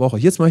weiteren Woche.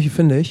 Jetzt zum Beispiel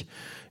finde ich,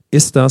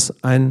 ist das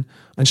ein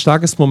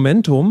starkes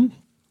Momentum,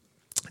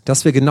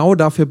 dass wir genau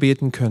dafür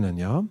beten können,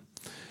 ja?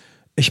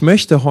 Ich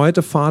möchte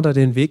heute, Vater,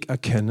 den Weg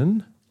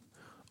erkennen,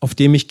 auf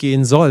dem ich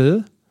gehen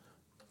soll,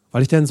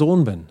 weil ich dein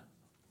Sohn bin.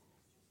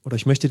 Oder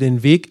ich möchte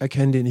den Weg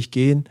erkennen, den ich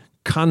gehen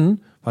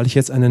kann, weil ich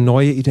jetzt eine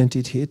neue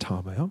Identität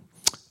habe. Ja?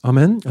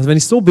 Amen. Also wenn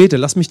ich so bete,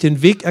 lass mich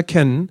den Weg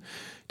erkennen,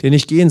 den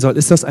ich gehen soll,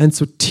 ist das ein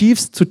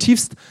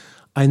zutiefst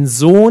ein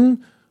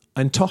Sohn,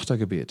 ein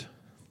Tochtergebet.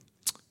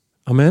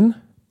 Amen.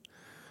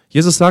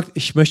 Jesus sagt,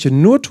 ich möchte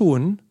nur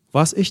tun,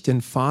 was ich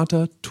den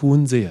Vater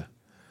tun sehe.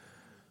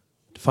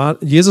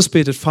 Jesus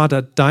betet,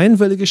 Vater, dein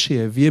Wille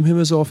geschehe, wie im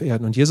Himmel so auf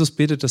Erden. Und Jesus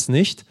betet das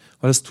nicht,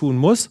 weil er es tun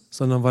muss,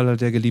 sondern weil er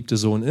der geliebte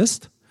Sohn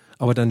ist.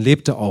 Aber dann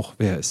lebt er auch,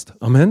 wer er ist.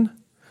 Amen.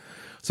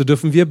 So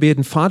dürfen wir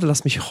beten, Vater,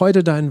 lass mich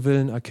heute deinen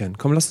Willen erkennen.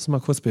 Komm, lass uns mal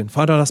kurz beten.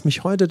 Vater, lass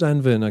mich heute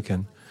deinen Willen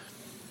erkennen.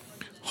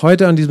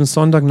 Heute an diesem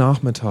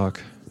Sonntagnachmittag.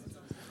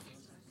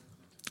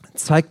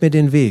 Zeig mir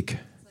den Weg.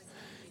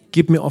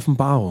 Gib mir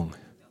Offenbarung.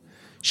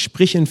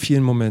 Sprich in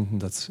vielen Momenten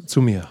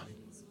zu mir.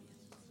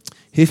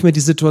 Hilf mir,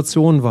 die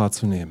Situation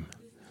wahrzunehmen,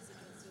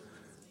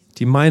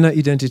 die meiner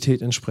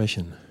Identität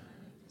entsprechen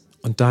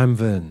und deinem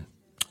Willen.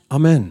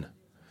 Amen.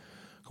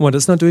 Guck mal,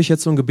 das ist natürlich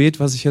jetzt so ein Gebet,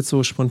 was ich jetzt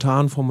so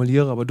spontan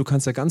formuliere, aber du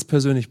kannst ja ganz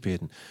persönlich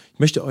beten. Ich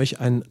möchte euch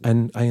ein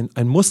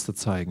Muster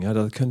zeigen. Ja?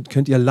 Da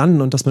könnt ihr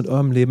landen und das mit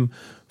eurem Leben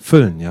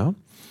füllen. Ja?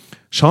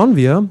 Schauen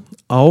wir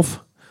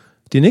auf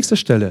die nächste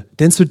Stelle.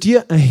 Denn zu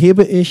dir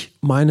erhebe ich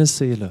meine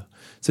Seele.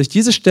 Als ich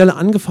diese Stelle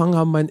angefangen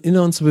habe, mein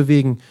Inneren zu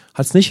bewegen,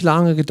 hat es nicht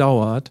lange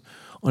gedauert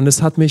und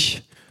es hat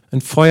mich ein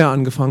Feuer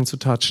angefangen zu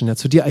touchen. Ja,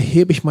 zu dir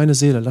erhebe ich meine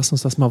Seele. Lass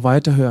uns das mal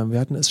weiterhören. Wir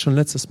hatten es schon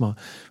letztes Mal.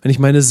 Wenn ich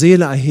meine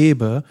Seele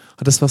erhebe,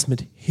 hat das was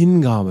mit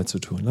Hingabe zu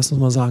tun. Lass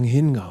uns mal sagen,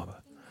 Hingabe.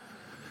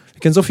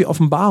 Wir können so viel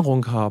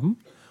Offenbarung haben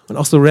und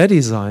auch so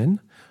ready sein,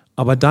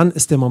 aber dann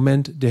ist der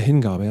Moment der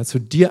Hingabe. Ja, zu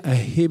dir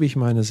erhebe ich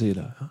meine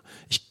Seele. Ja,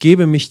 ich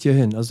gebe mich dir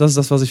hin. Also das ist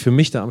das, was ich für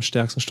mich da am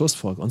stärksten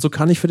schlussfolge. Und so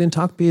kann ich für den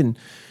Tag beten.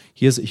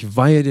 Jesus, ich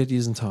weihe dir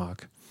diesen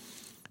Tag.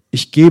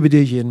 Ich gebe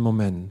dir jeden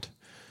Moment.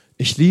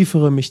 Ich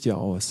liefere mich dir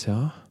aus,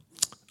 ja.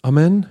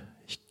 Amen.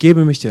 Ich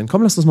gebe mich dir hin.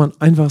 Komm, lass uns mal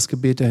ein einfaches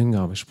Gebet der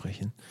Hingabe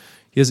sprechen.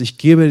 Jesus, ich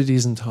gebe dir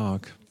diesen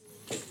Tag.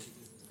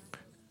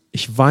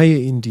 Ich weihe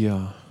ihn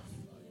dir.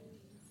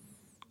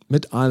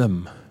 Mit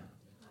allem.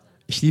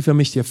 Ich liefere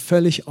mich dir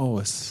völlig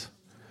aus.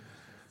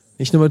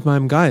 Nicht nur mit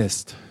meinem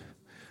Geist,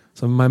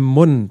 sondern mit meinem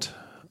Mund.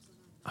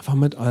 Einfach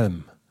mit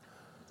allem.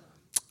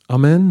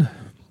 Amen.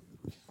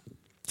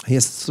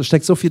 Hier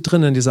steckt so viel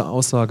drin in dieser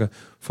Aussage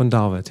von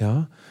David,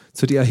 ja.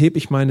 Zu dir erhebe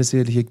ich meine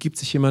Seele. Hier gibt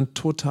sich jemand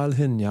total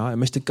hin, ja. Er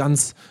möchte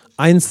ganz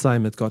eins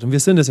sein mit Gott. Und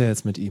wir sind es ja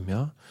jetzt mit ihm,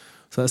 ja.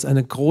 So ist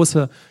eine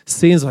große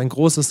Sehnsucht, ein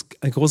großes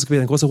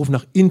Gebet, ein großer Ruf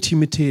nach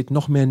Intimität,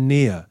 noch mehr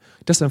Nähe.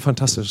 Das ist ein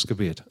fantastisches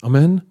Gebet.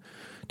 Amen.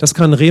 Das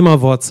kann ein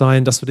Rema-Wort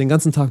sein, das du den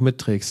ganzen Tag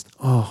mitträgst.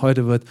 Oh,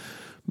 heute wird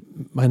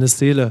meine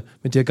Seele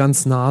mit dir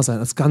ganz nah sein.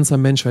 Als ganzer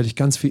Mensch werde ich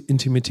ganz viel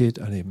Intimität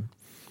erleben.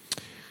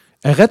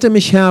 Errette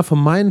mich, Herr, von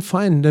meinen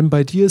Feinden, denn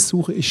bei dir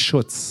suche ich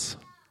Schutz.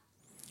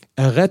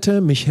 Errette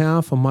mich,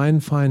 Herr, von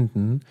meinen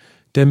Feinden,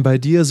 denn bei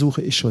dir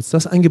suche ich Schutz.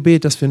 Das ist ein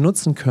Gebet, das wir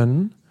nutzen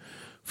können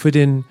für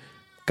den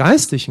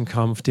geistlichen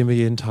Kampf, den wir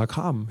jeden Tag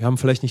haben. Wir haben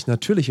vielleicht nicht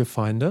natürliche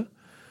Feinde,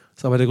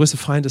 aber der größte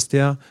Feind ist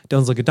der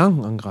unsere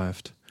Gedanken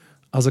angreift.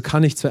 Also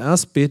kann ich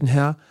zuerst beten,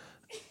 Herr,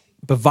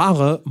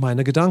 bewahre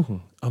meine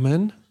Gedanken.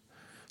 Amen.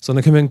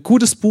 Sondern können wir ein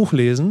gutes Buch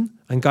lesen,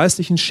 einen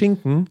geistlichen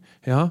Schinken,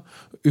 ja,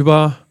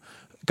 über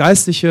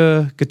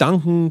geistliche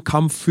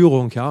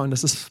Gedankenkampfführung, ja, und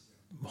das ist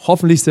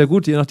hoffentlich sehr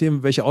gut, je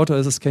nachdem, welcher Autor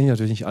es ist, kenne ich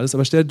natürlich nicht alles,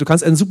 aber du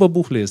kannst ein super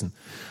Buch lesen.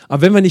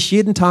 Aber wenn wir nicht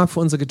jeden Tag für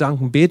unsere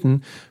Gedanken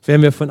beten,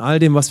 werden wir von all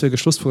dem, was wir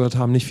geschlussfolgert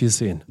haben, nicht viel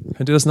sehen.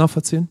 Könnt ihr das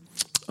nachvollziehen?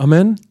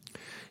 Amen.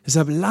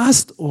 Deshalb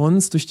lasst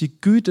uns durch die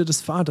Güte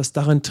des Vaters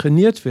darin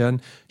trainiert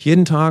werden,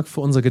 jeden Tag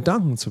für unsere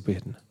Gedanken zu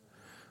beten.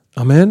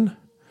 Amen.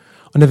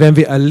 Und dann werden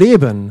wir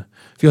erleben,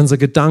 wie unsere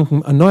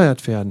Gedanken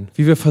erneuert werden,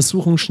 wie wir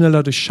Versuchungen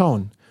schneller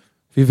durchschauen,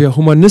 wie wir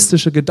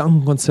humanistische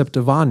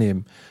Gedankenkonzepte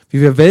wahrnehmen, wie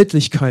wir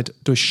Weltlichkeit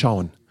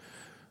durchschauen.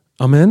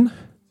 Amen. Und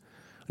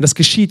das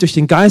geschieht durch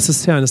den Geist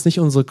des Herrn. Das ist nicht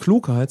unsere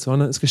Klugheit,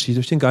 sondern es geschieht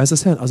durch den Geist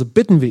des Herrn. Also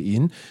bitten wir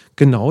ihn,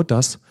 genau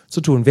das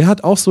zu tun. Wer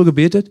hat auch so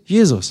gebetet?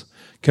 Jesus.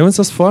 Können wir uns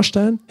das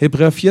vorstellen?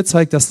 Hebräer 4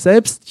 zeigt, dass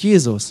selbst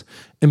Jesus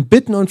im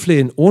Bitten und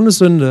Flehen, ohne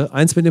Sünde,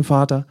 eins mit dem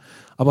Vater,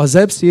 aber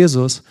selbst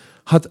Jesus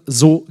hat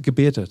so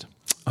gebetet.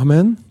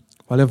 Amen.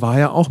 Weil er war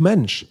ja auch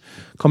Mensch.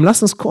 Komm,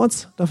 lass uns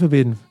kurz dafür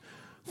beten.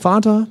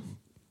 Vater,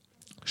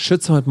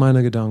 schütze heute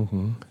meine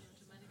Gedanken.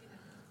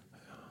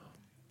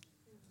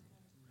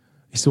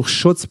 Ich suche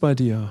Schutz bei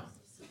dir.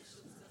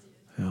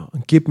 Ja,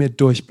 und gib mir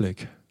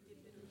Durchblick,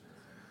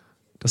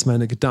 dass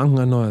meine Gedanken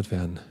erneuert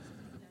werden.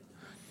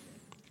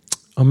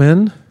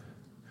 Amen.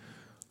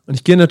 Und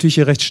ich gehe natürlich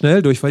hier recht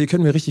schnell durch, weil hier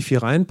können wir richtig viel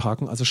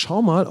reinpacken. Also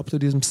schau mal, ob du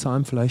diesen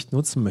Psalm vielleicht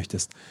nutzen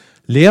möchtest.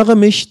 Lehre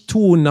mich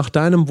tun nach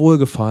deinem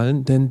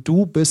Wohlgefallen, denn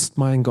du bist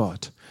mein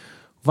Gott.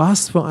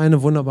 Was für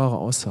eine wunderbare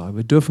Aussage.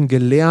 Wir dürfen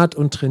gelehrt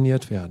und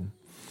trainiert werden.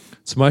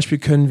 Zum Beispiel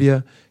können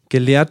wir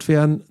gelehrt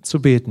werden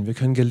zu beten. Wir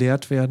können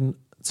gelehrt werden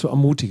zu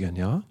ermutigen.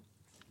 Ja?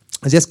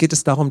 Also jetzt geht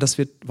es darum, dass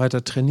wir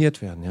weiter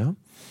trainiert werden. Ja?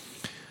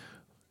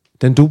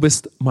 Denn du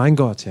bist mein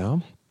Gott. Ja?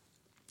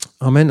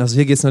 Amen. Also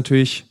hier geht es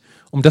natürlich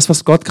um das,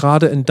 was Gott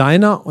gerade in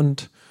deiner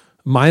und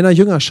meiner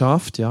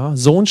Jüngerschaft, ja,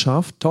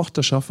 Sohnschaft,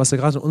 Tochterschaft, was er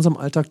gerade in unserem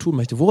Alltag tun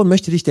möchte. Worin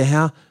möchte dich der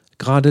Herr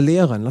gerade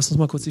lehren? Lass uns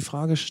mal kurz die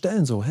Frage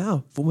stellen. So,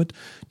 Herr, womit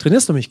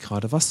trainierst du mich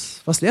gerade?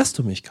 Was lehrst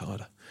du mich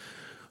gerade?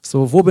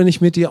 So, wo bin ich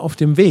mit dir auf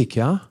dem Weg?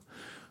 Ja?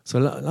 So,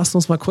 lass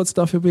uns mal kurz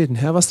dafür beten.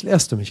 Herr, was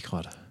lehrst du mich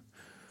gerade?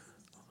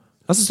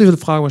 Lass uns diese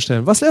Frage mal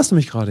stellen. Was lehrst du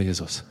mich gerade,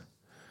 Jesus?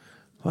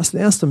 Was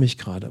lehrst du mich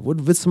gerade? Wo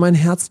willst du mein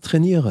Herz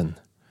trainieren?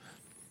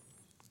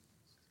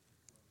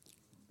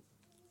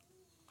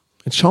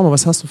 Jetzt schau mal,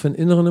 was hast du für einen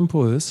inneren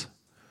Impuls?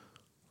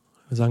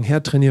 Wir sagen,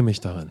 Herr, trainiere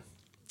mich darin.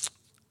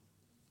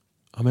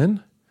 Amen.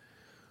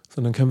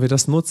 So, dann können wir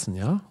das nutzen,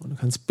 ja? Und du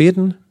kannst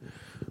beten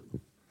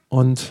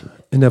und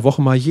in der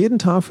Woche mal jeden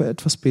Tag für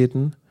etwas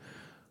beten,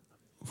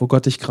 wo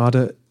Gott dich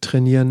gerade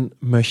trainieren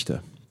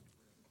möchte.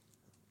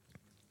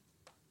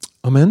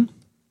 Amen.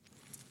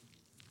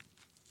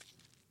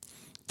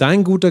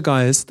 Dein guter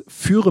Geist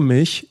führe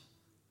mich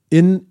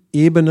in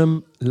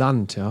ebenem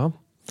Land, ja?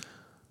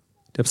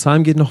 Der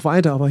Psalm geht noch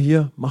weiter, aber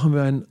hier machen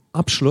wir einen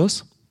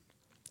Abschluss.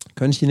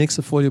 Könnte ich die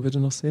nächste Folie bitte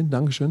noch sehen?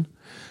 Dankeschön.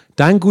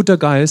 Dein guter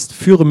Geist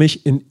führe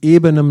mich in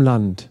ebenem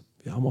Land.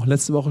 Wir haben auch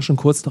letzte Woche schon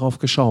kurz darauf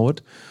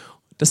geschaut.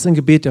 Das ist ein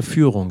Gebet der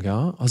Führung.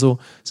 Ja? Also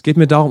es geht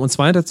mir darum, uns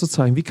weiter zu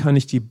zeigen, wie kann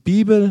ich die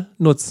Bibel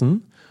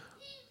nutzen,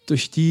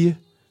 durch die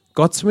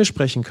Gott zu mir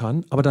sprechen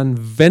kann, aber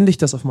dann wende ich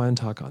das auf meinen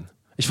Tag an.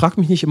 Ich frage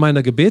mich nicht in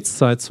meiner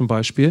Gebetszeit zum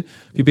Beispiel,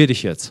 wie bete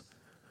ich jetzt?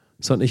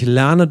 Sondern ich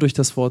lerne durch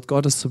das Wort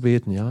Gottes zu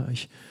beten. Ja?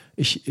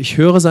 Ich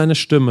höre seine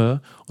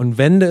Stimme und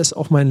wende es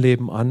auf mein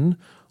Leben an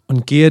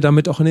und gehe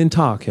damit auch in den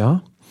Tag.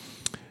 Ja?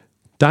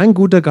 Dein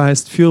guter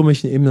Geist führe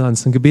mich in ebenem Land.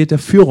 Das ist ein Gebet der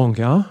Führung.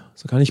 Ja?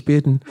 So kann ich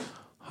beten.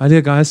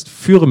 Heiliger Geist,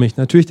 führe mich.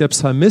 Natürlich, der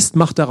Psalmist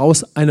macht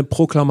daraus eine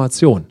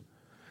Proklamation.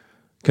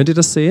 Könnt ihr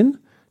das sehen?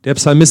 Der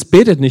Psalmist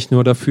betet nicht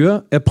nur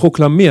dafür, er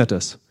proklamiert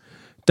es.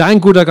 Dein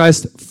guter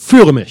Geist,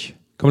 führe mich.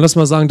 Komm, lass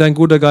mal sagen, dein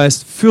guter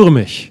Geist, führe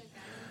mich.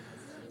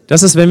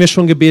 Das ist, wenn wir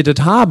schon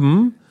gebetet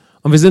haben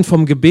und wir sind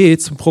vom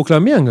Gebet zum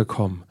Proklamieren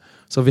gekommen.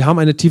 So, wir haben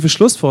eine tiefe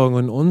Schlussfolgerung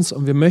in uns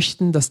und wir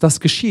möchten, dass das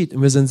geschieht.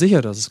 Und wir sind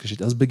sicher, dass es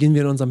geschieht. Also beginnen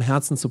wir in unserem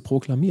Herzen zu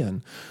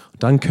proklamieren.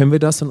 Und dann können wir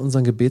das in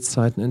unseren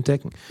Gebetszeiten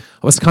entdecken.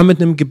 Aber es kann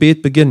mit einem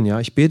Gebet beginnen. Ja?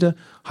 Ich bete,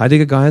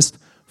 Heiliger Geist,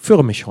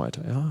 führe mich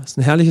heute. Ja? Das ist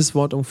ein herrliches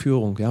Wort um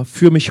Führung. Ja?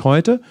 Führe mich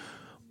heute.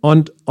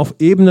 Und auf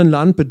ebenem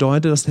Land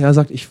bedeutet, dass der Herr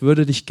sagt, ich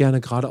würde dich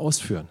gerne gerade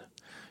ausführen.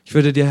 Ich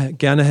würde dir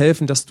gerne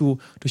helfen, dass du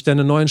durch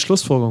deine neuen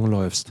Schlussfolgerungen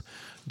läufst.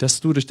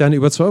 Dass du durch deine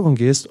Überzeugung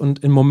gehst. Und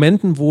in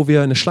Momenten, wo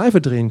wir eine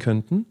Schleife drehen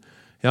könnten,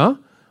 ja,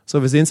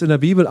 so, wir sehen es in der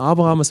Bibel,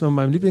 Abraham ist immer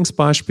mein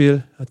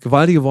Lieblingsbeispiel, hat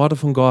gewaltige Worte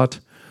von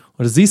Gott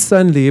und du siehst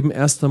sein Leben,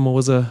 1.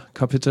 Mose,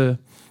 Kapitel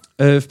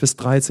 11 bis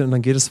 13 und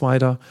dann geht es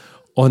weiter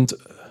und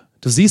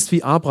du siehst,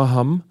 wie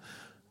Abraham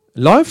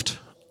läuft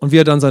und wie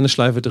er dann seine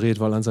Schleife dreht,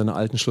 weil er an seine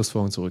alten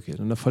Schlussfolgerungen zurückgeht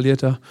und da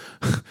verliert er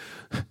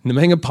eine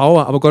Menge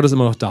Power, aber Gott ist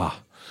immer noch da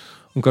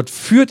und Gott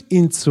führt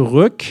ihn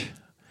zurück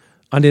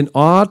an den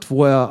Ort,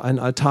 wo er einen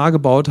Altar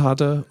gebaut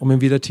hatte, um ihm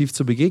wieder tief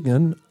zu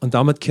begegnen. Und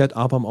damit kehrt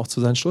Abraham auch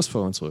zu seinen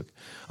Schlussfolgerungen zurück.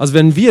 Also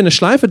wenn wir eine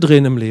Schleife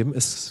drehen im Leben,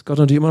 ist Gott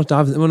natürlich immer noch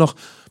da, wir sind immer noch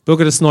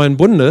Bürger des neuen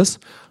Bundes.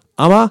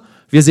 Aber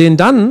wir sehen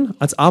dann,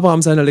 als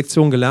Abraham seine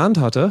Lektion gelernt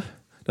hatte,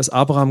 dass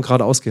Abraham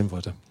geradeaus gehen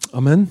wollte.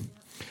 Amen.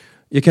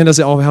 Ihr kennt das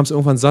ja auch, wir haben es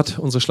irgendwann satt,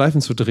 unsere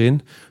Schleifen zu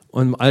drehen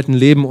und im alten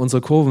Leben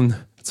unsere Kurven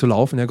zu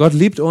laufen. Ja, Gott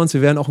liebt uns,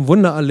 wir werden auch ein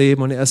Wunder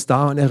erleben und er ist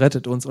da und er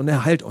rettet uns und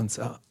er heilt uns.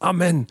 Ja,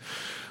 Amen.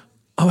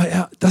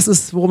 Aber das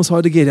ist, worum es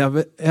heute geht.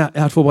 Er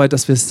hat vorbereitet,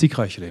 dass wir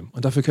siegreich leben.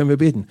 Und dafür können wir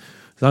beten.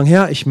 Sagen,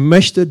 Herr, ich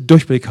möchte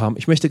Durchblick haben.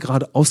 Ich möchte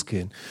gerade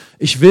ausgehen.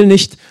 Ich will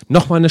nicht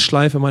nochmal eine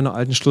Schleife meiner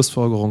alten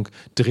Schlussfolgerung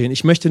drehen.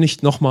 Ich möchte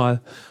nicht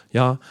nochmal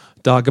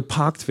da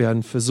geparkt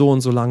werden für so und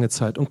so lange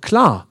Zeit. Und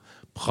klar,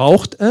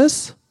 braucht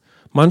es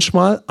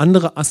manchmal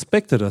andere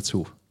Aspekte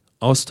dazu.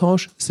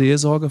 Austausch,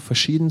 Seelsorge,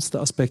 verschiedenste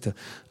Aspekte.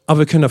 Aber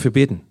wir können dafür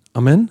beten.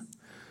 Amen.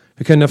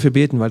 Wir können dafür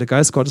beten, weil der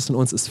Geist Gottes in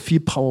uns ist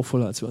viel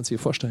powervoller, als wir uns hier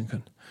vorstellen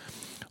können.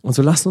 Und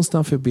so lasst uns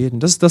dafür beten.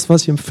 Das ist das,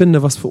 was ich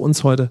empfinde, was für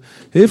uns heute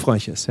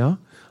hilfreich ist. Ja?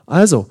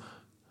 Also,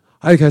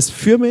 Heiliger Geist,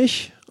 führ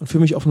mich und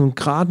führe mich auf einem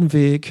geraden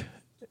Weg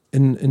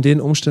in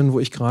den Umständen, wo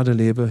ich gerade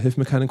lebe. Hilf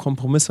mir, keine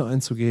Kompromisse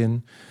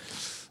einzugehen.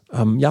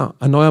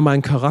 Erneuere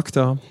meinen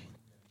Charakter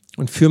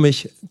und führe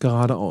mich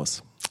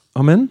geradeaus.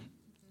 Amen.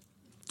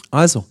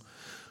 Also,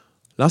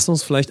 lasst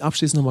uns vielleicht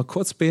abschließend noch mal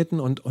kurz beten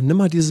und nimm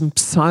mal diesen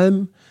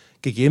Psalm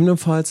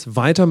gegebenenfalls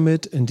weiter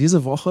mit in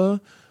diese Woche.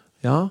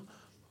 Ja,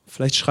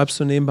 vielleicht schreibst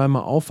du nebenbei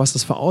mal auf, was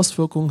das für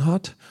Auswirkungen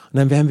hat. Und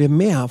dann werden wir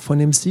mehr von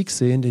dem Sieg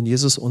sehen, den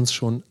Jesus uns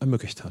schon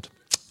ermöglicht hat.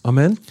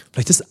 Amen.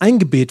 Vielleicht ist ein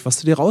Gebet, was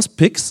du dir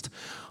rauspickst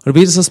und du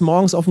betest es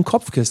morgens auf dem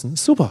Kopfkissen.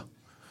 Super.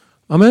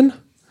 Amen.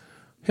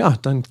 Ja,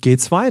 dann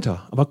geht's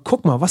weiter. Aber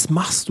guck mal, was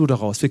machst du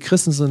daraus? Wir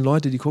Christen sind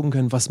Leute, die gucken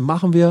können, was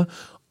machen wir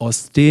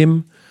aus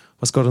dem,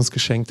 was Gott uns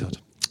geschenkt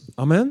hat.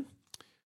 Amen.